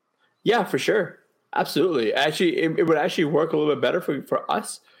 Yeah, for sure. Absolutely. Actually, it would actually work a little bit better for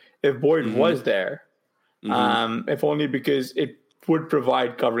us if Boyd was there. If only because it would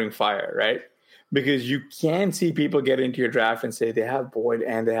provide covering fire, right? Because you can see people get into your draft and say they have Boyd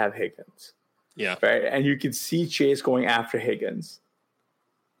and they have Higgins. Yeah. Right. And you can see Chase going after Higgins.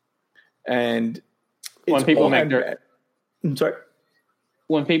 And when people make a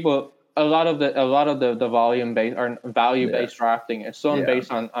lot of the volume based or value based drafting is done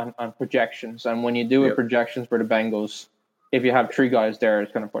based on projections. And when you do a projections for the Bengals, if you have 3 guys there,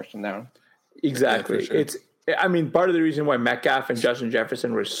 it's going to push them down. Exactly. Yeah, sure. Part of the reason why Metcalf and Justin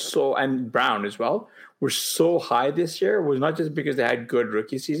Jefferson and Brown as well were so high this year was not just because they had good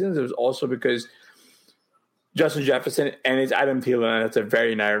rookie seasons. It was also because Justin Jefferson and it's Adam Thielen, and it's a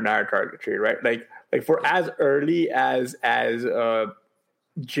very narrow target tree, right? Like for as early as JJ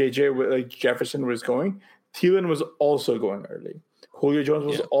Jefferson was going, Thielen was also going early. Julio Jones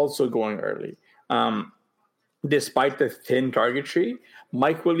was also going early. Despite the thin target tree,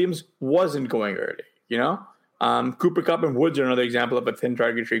 Mike Williams wasn't going early, Cooper Kupp and Woods are another example of a thin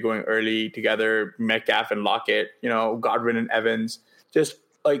target tree going early together. Metcalf and Lockett, Godwin and Evans,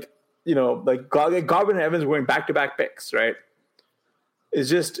 Godwin and Evans going back-to-back picks, right? It's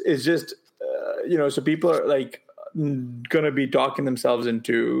just so people are going to be talking themselves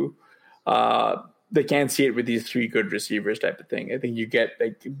into they can't see it with these 3 good receivers type of thing. I think you get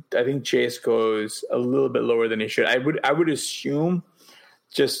I think Chase goes a little bit lower than he should. I would assume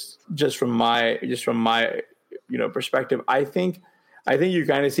just from my perspective. I think you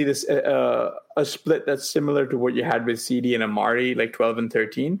kind of see this a split that's similar to what you had with CD and Amari, 12 and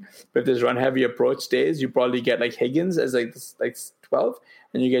 13. But if this run heavy approach stays, you probably get Higgins as 12,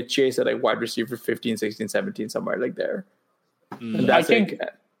 and you get Chase at wide receiver 15, 16, 17, somewhere there. And that's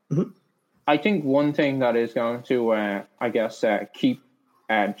I think one thing that is going to keep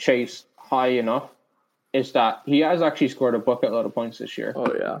Chase high enough is that he has actually scored a bucket load of points this year.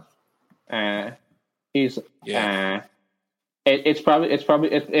 Oh yeah. It's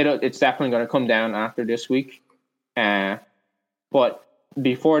definitely going to come down after this week. But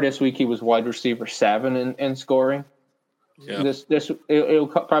before this week, he was wide receiver 7 in scoring. Yeah. It'll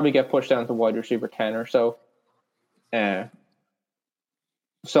probably get pushed down to wide receiver 10 or so.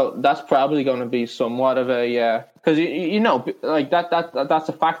 So that's probably going to be somewhat of a because like that's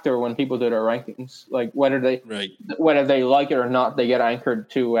a factor when people do their rankings, like whether they like it or not, they get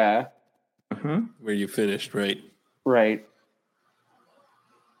anchored to where you finished, right? Right.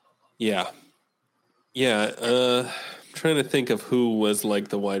 Yeah. I'm trying to think of who was like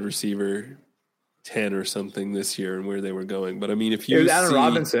the wide receiver 10 or something this year and where they were going. But I mean, if you it was Allen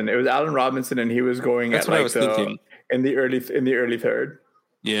Robinson. It was Allen Robinson, and he was going that's at what I like was thinking. in the early third.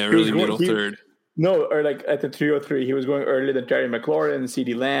 Yeah, middle third. No, or like at the 303, he was going earlier than Terry McLaurin,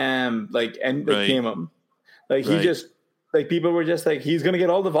 CeeDee Lamb, came him. Like he just like people were just like, he's gonna get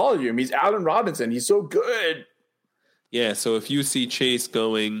all the volume. He's Allen Robinson. He's so good. Yeah, so if you see Chase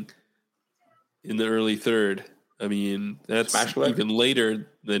going in the early third, I mean, that's even later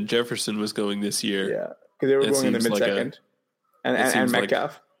than Jefferson was going this year. Yeah, because they were going in the mid-second. And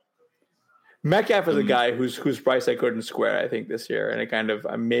Metcalf. Metcalf is a guy whose price I couldn't square, I think, this year. And it kind of,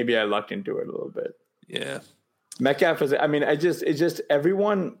 maybe I lucked into it a little bit. Yeah. Metcalf is, I mean, it's just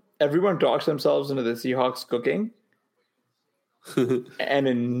everyone talks themselves into the Seahawks cooking. And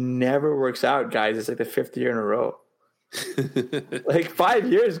it never works out, guys. It's like the 5th year in a row. Like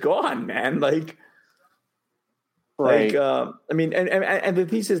 5 years gone, man. Like, I mean, and the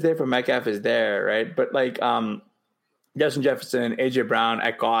thesis there for Metcalf is there, right? But like, Justin Jefferson, AJ Brown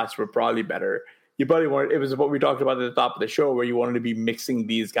at cost were probably better. You probably wanted, it was what we talked about at the top of the show, where you wanted to be mixing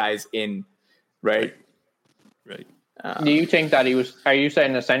these guys in, right? Right. Do you think that are you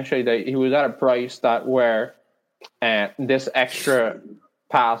saying essentially that he was at a price that where this extra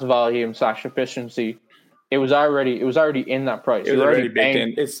pass volume / efficiency, it was already in that price? It was already baked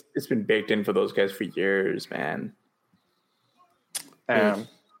in. It's been baked in for those guys for years, man.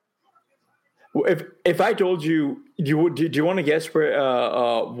 If I told you, do you want to guess where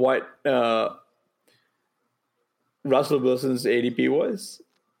what Russell Wilson's ADP was?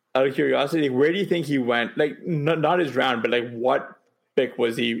 Out of curiosity, where do you think he went? Like not his round, but like what pick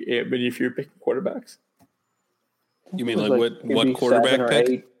was he if you're picking quarterbacks? You mean like what quarterback pick?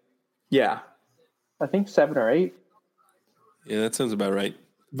 8. Yeah, I think 7 or 8. Yeah, that sounds about right.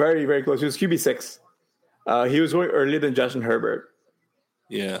 Very, very close. He was QB6. He was going earlier than Justin Herbert.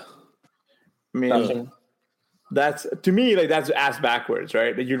 Yeah. I mean, that's to me like that's ass backwards,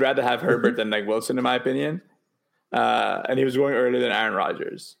 right? Like, you'd rather have Herbert than like Wilson, in my opinion. And he was going earlier than Aaron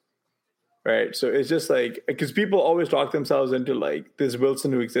Rodgers, right? So it's just like, because people always talk themselves into like this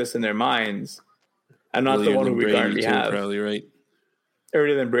Wilson who exists in their minds, and not the one who we currently have. Probably right.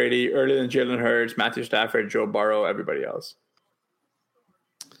 Earlier than Brady, earlier than Jalen Hurts, Matthew Stafford, Joe Burrow, everybody else.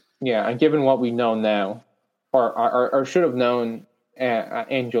 Yeah, and given what we know now, or should have known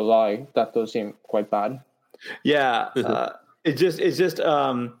in July, that does seem quite bad. Yeah, it's just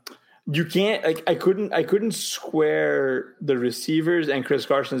you can't like I couldn't square the receivers and Chris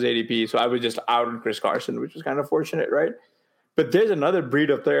Carson's ADP, so I was just out on Chris Carson, which was kind of fortunate, right? But there's another breed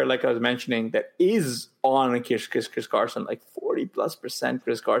of player, like I was mentioning, that is on Chris Carson, like 40+%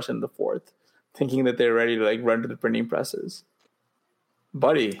 Chris Carson in the 4th, thinking that they're ready to like run to the printing presses.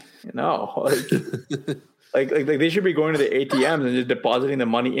 Buddy, like they should be going to the ATMs and just depositing the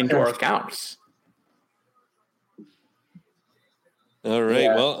money into our accounts. All right.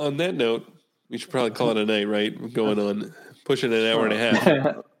 Yeah. Well, on that note, we should probably call it a night, right? We're going on pushing an hour and a half.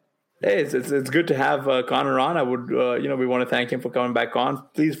 Hey, it's good to have Conor on. I would, we want to thank him for coming back on.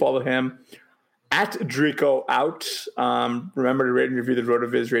 Please follow him at Drico Out. Remember to rate and review the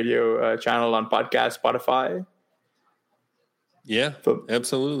RotoViz radio channel on podcast, Spotify. Yeah,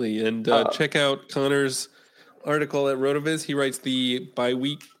 absolutely. And check out Conor's article at RotoViz. He writes the buy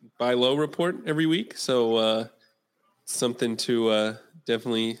low report every week. So something to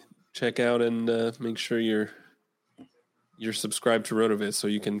definitely check out, and make sure you're subscribed to RotoViz so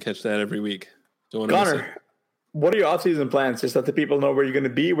you can catch that every week. Conor, what are your off-season plans? Just let the people know where you're going to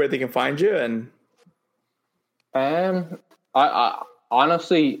be, where they can find you, and. I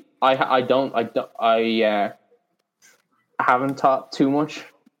honestly, I haven't thought too much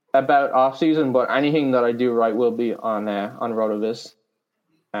about off season, but anything that I do right will be on RotoViz.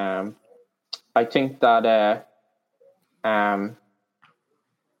 I think that I'll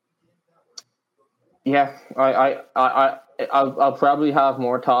probably have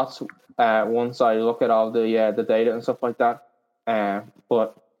more thoughts once I look at all the data and stuff like that.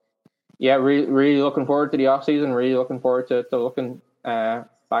 But yeah, really looking forward to the off season. Really looking forward to looking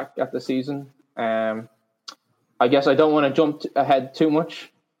back at the season. I guess I don't want to jump ahead too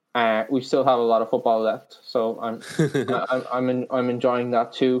much. We still have a lot of football left, so I'm enjoying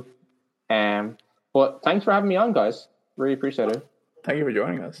that too. But thanks for having me on, guys. Really appreciate it. Thank you for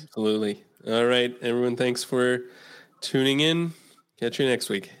joining us. Absolutely. All right, everyone. Thanks for tuning in. Catch you next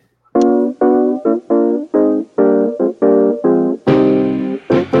week.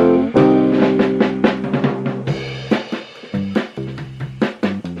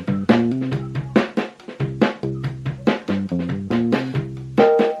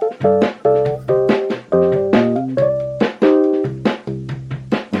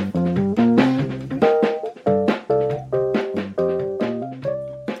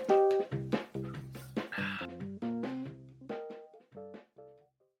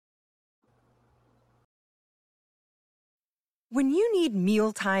 When you need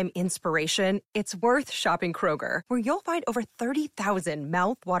mealtime inspiration, it's worth shopping Kroger, where you'll find over 30,000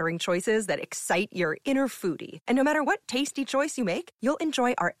 mouth-watering choices that excite your inner foodie. And no matter what tasty choice you make, you'll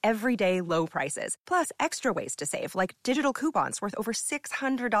enjoy our everyday low prices, plus extra ways to save, like digital coupons worth over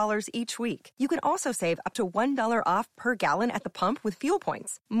 $600 each week. You can also save up to $1 off per gallon at the pump with fuel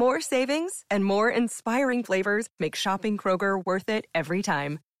points. More savings and more inspiring flavors make shopping Kroger worth it every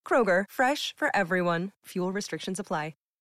time. Kroger, fresh for everyone. Fuel restrictions apply.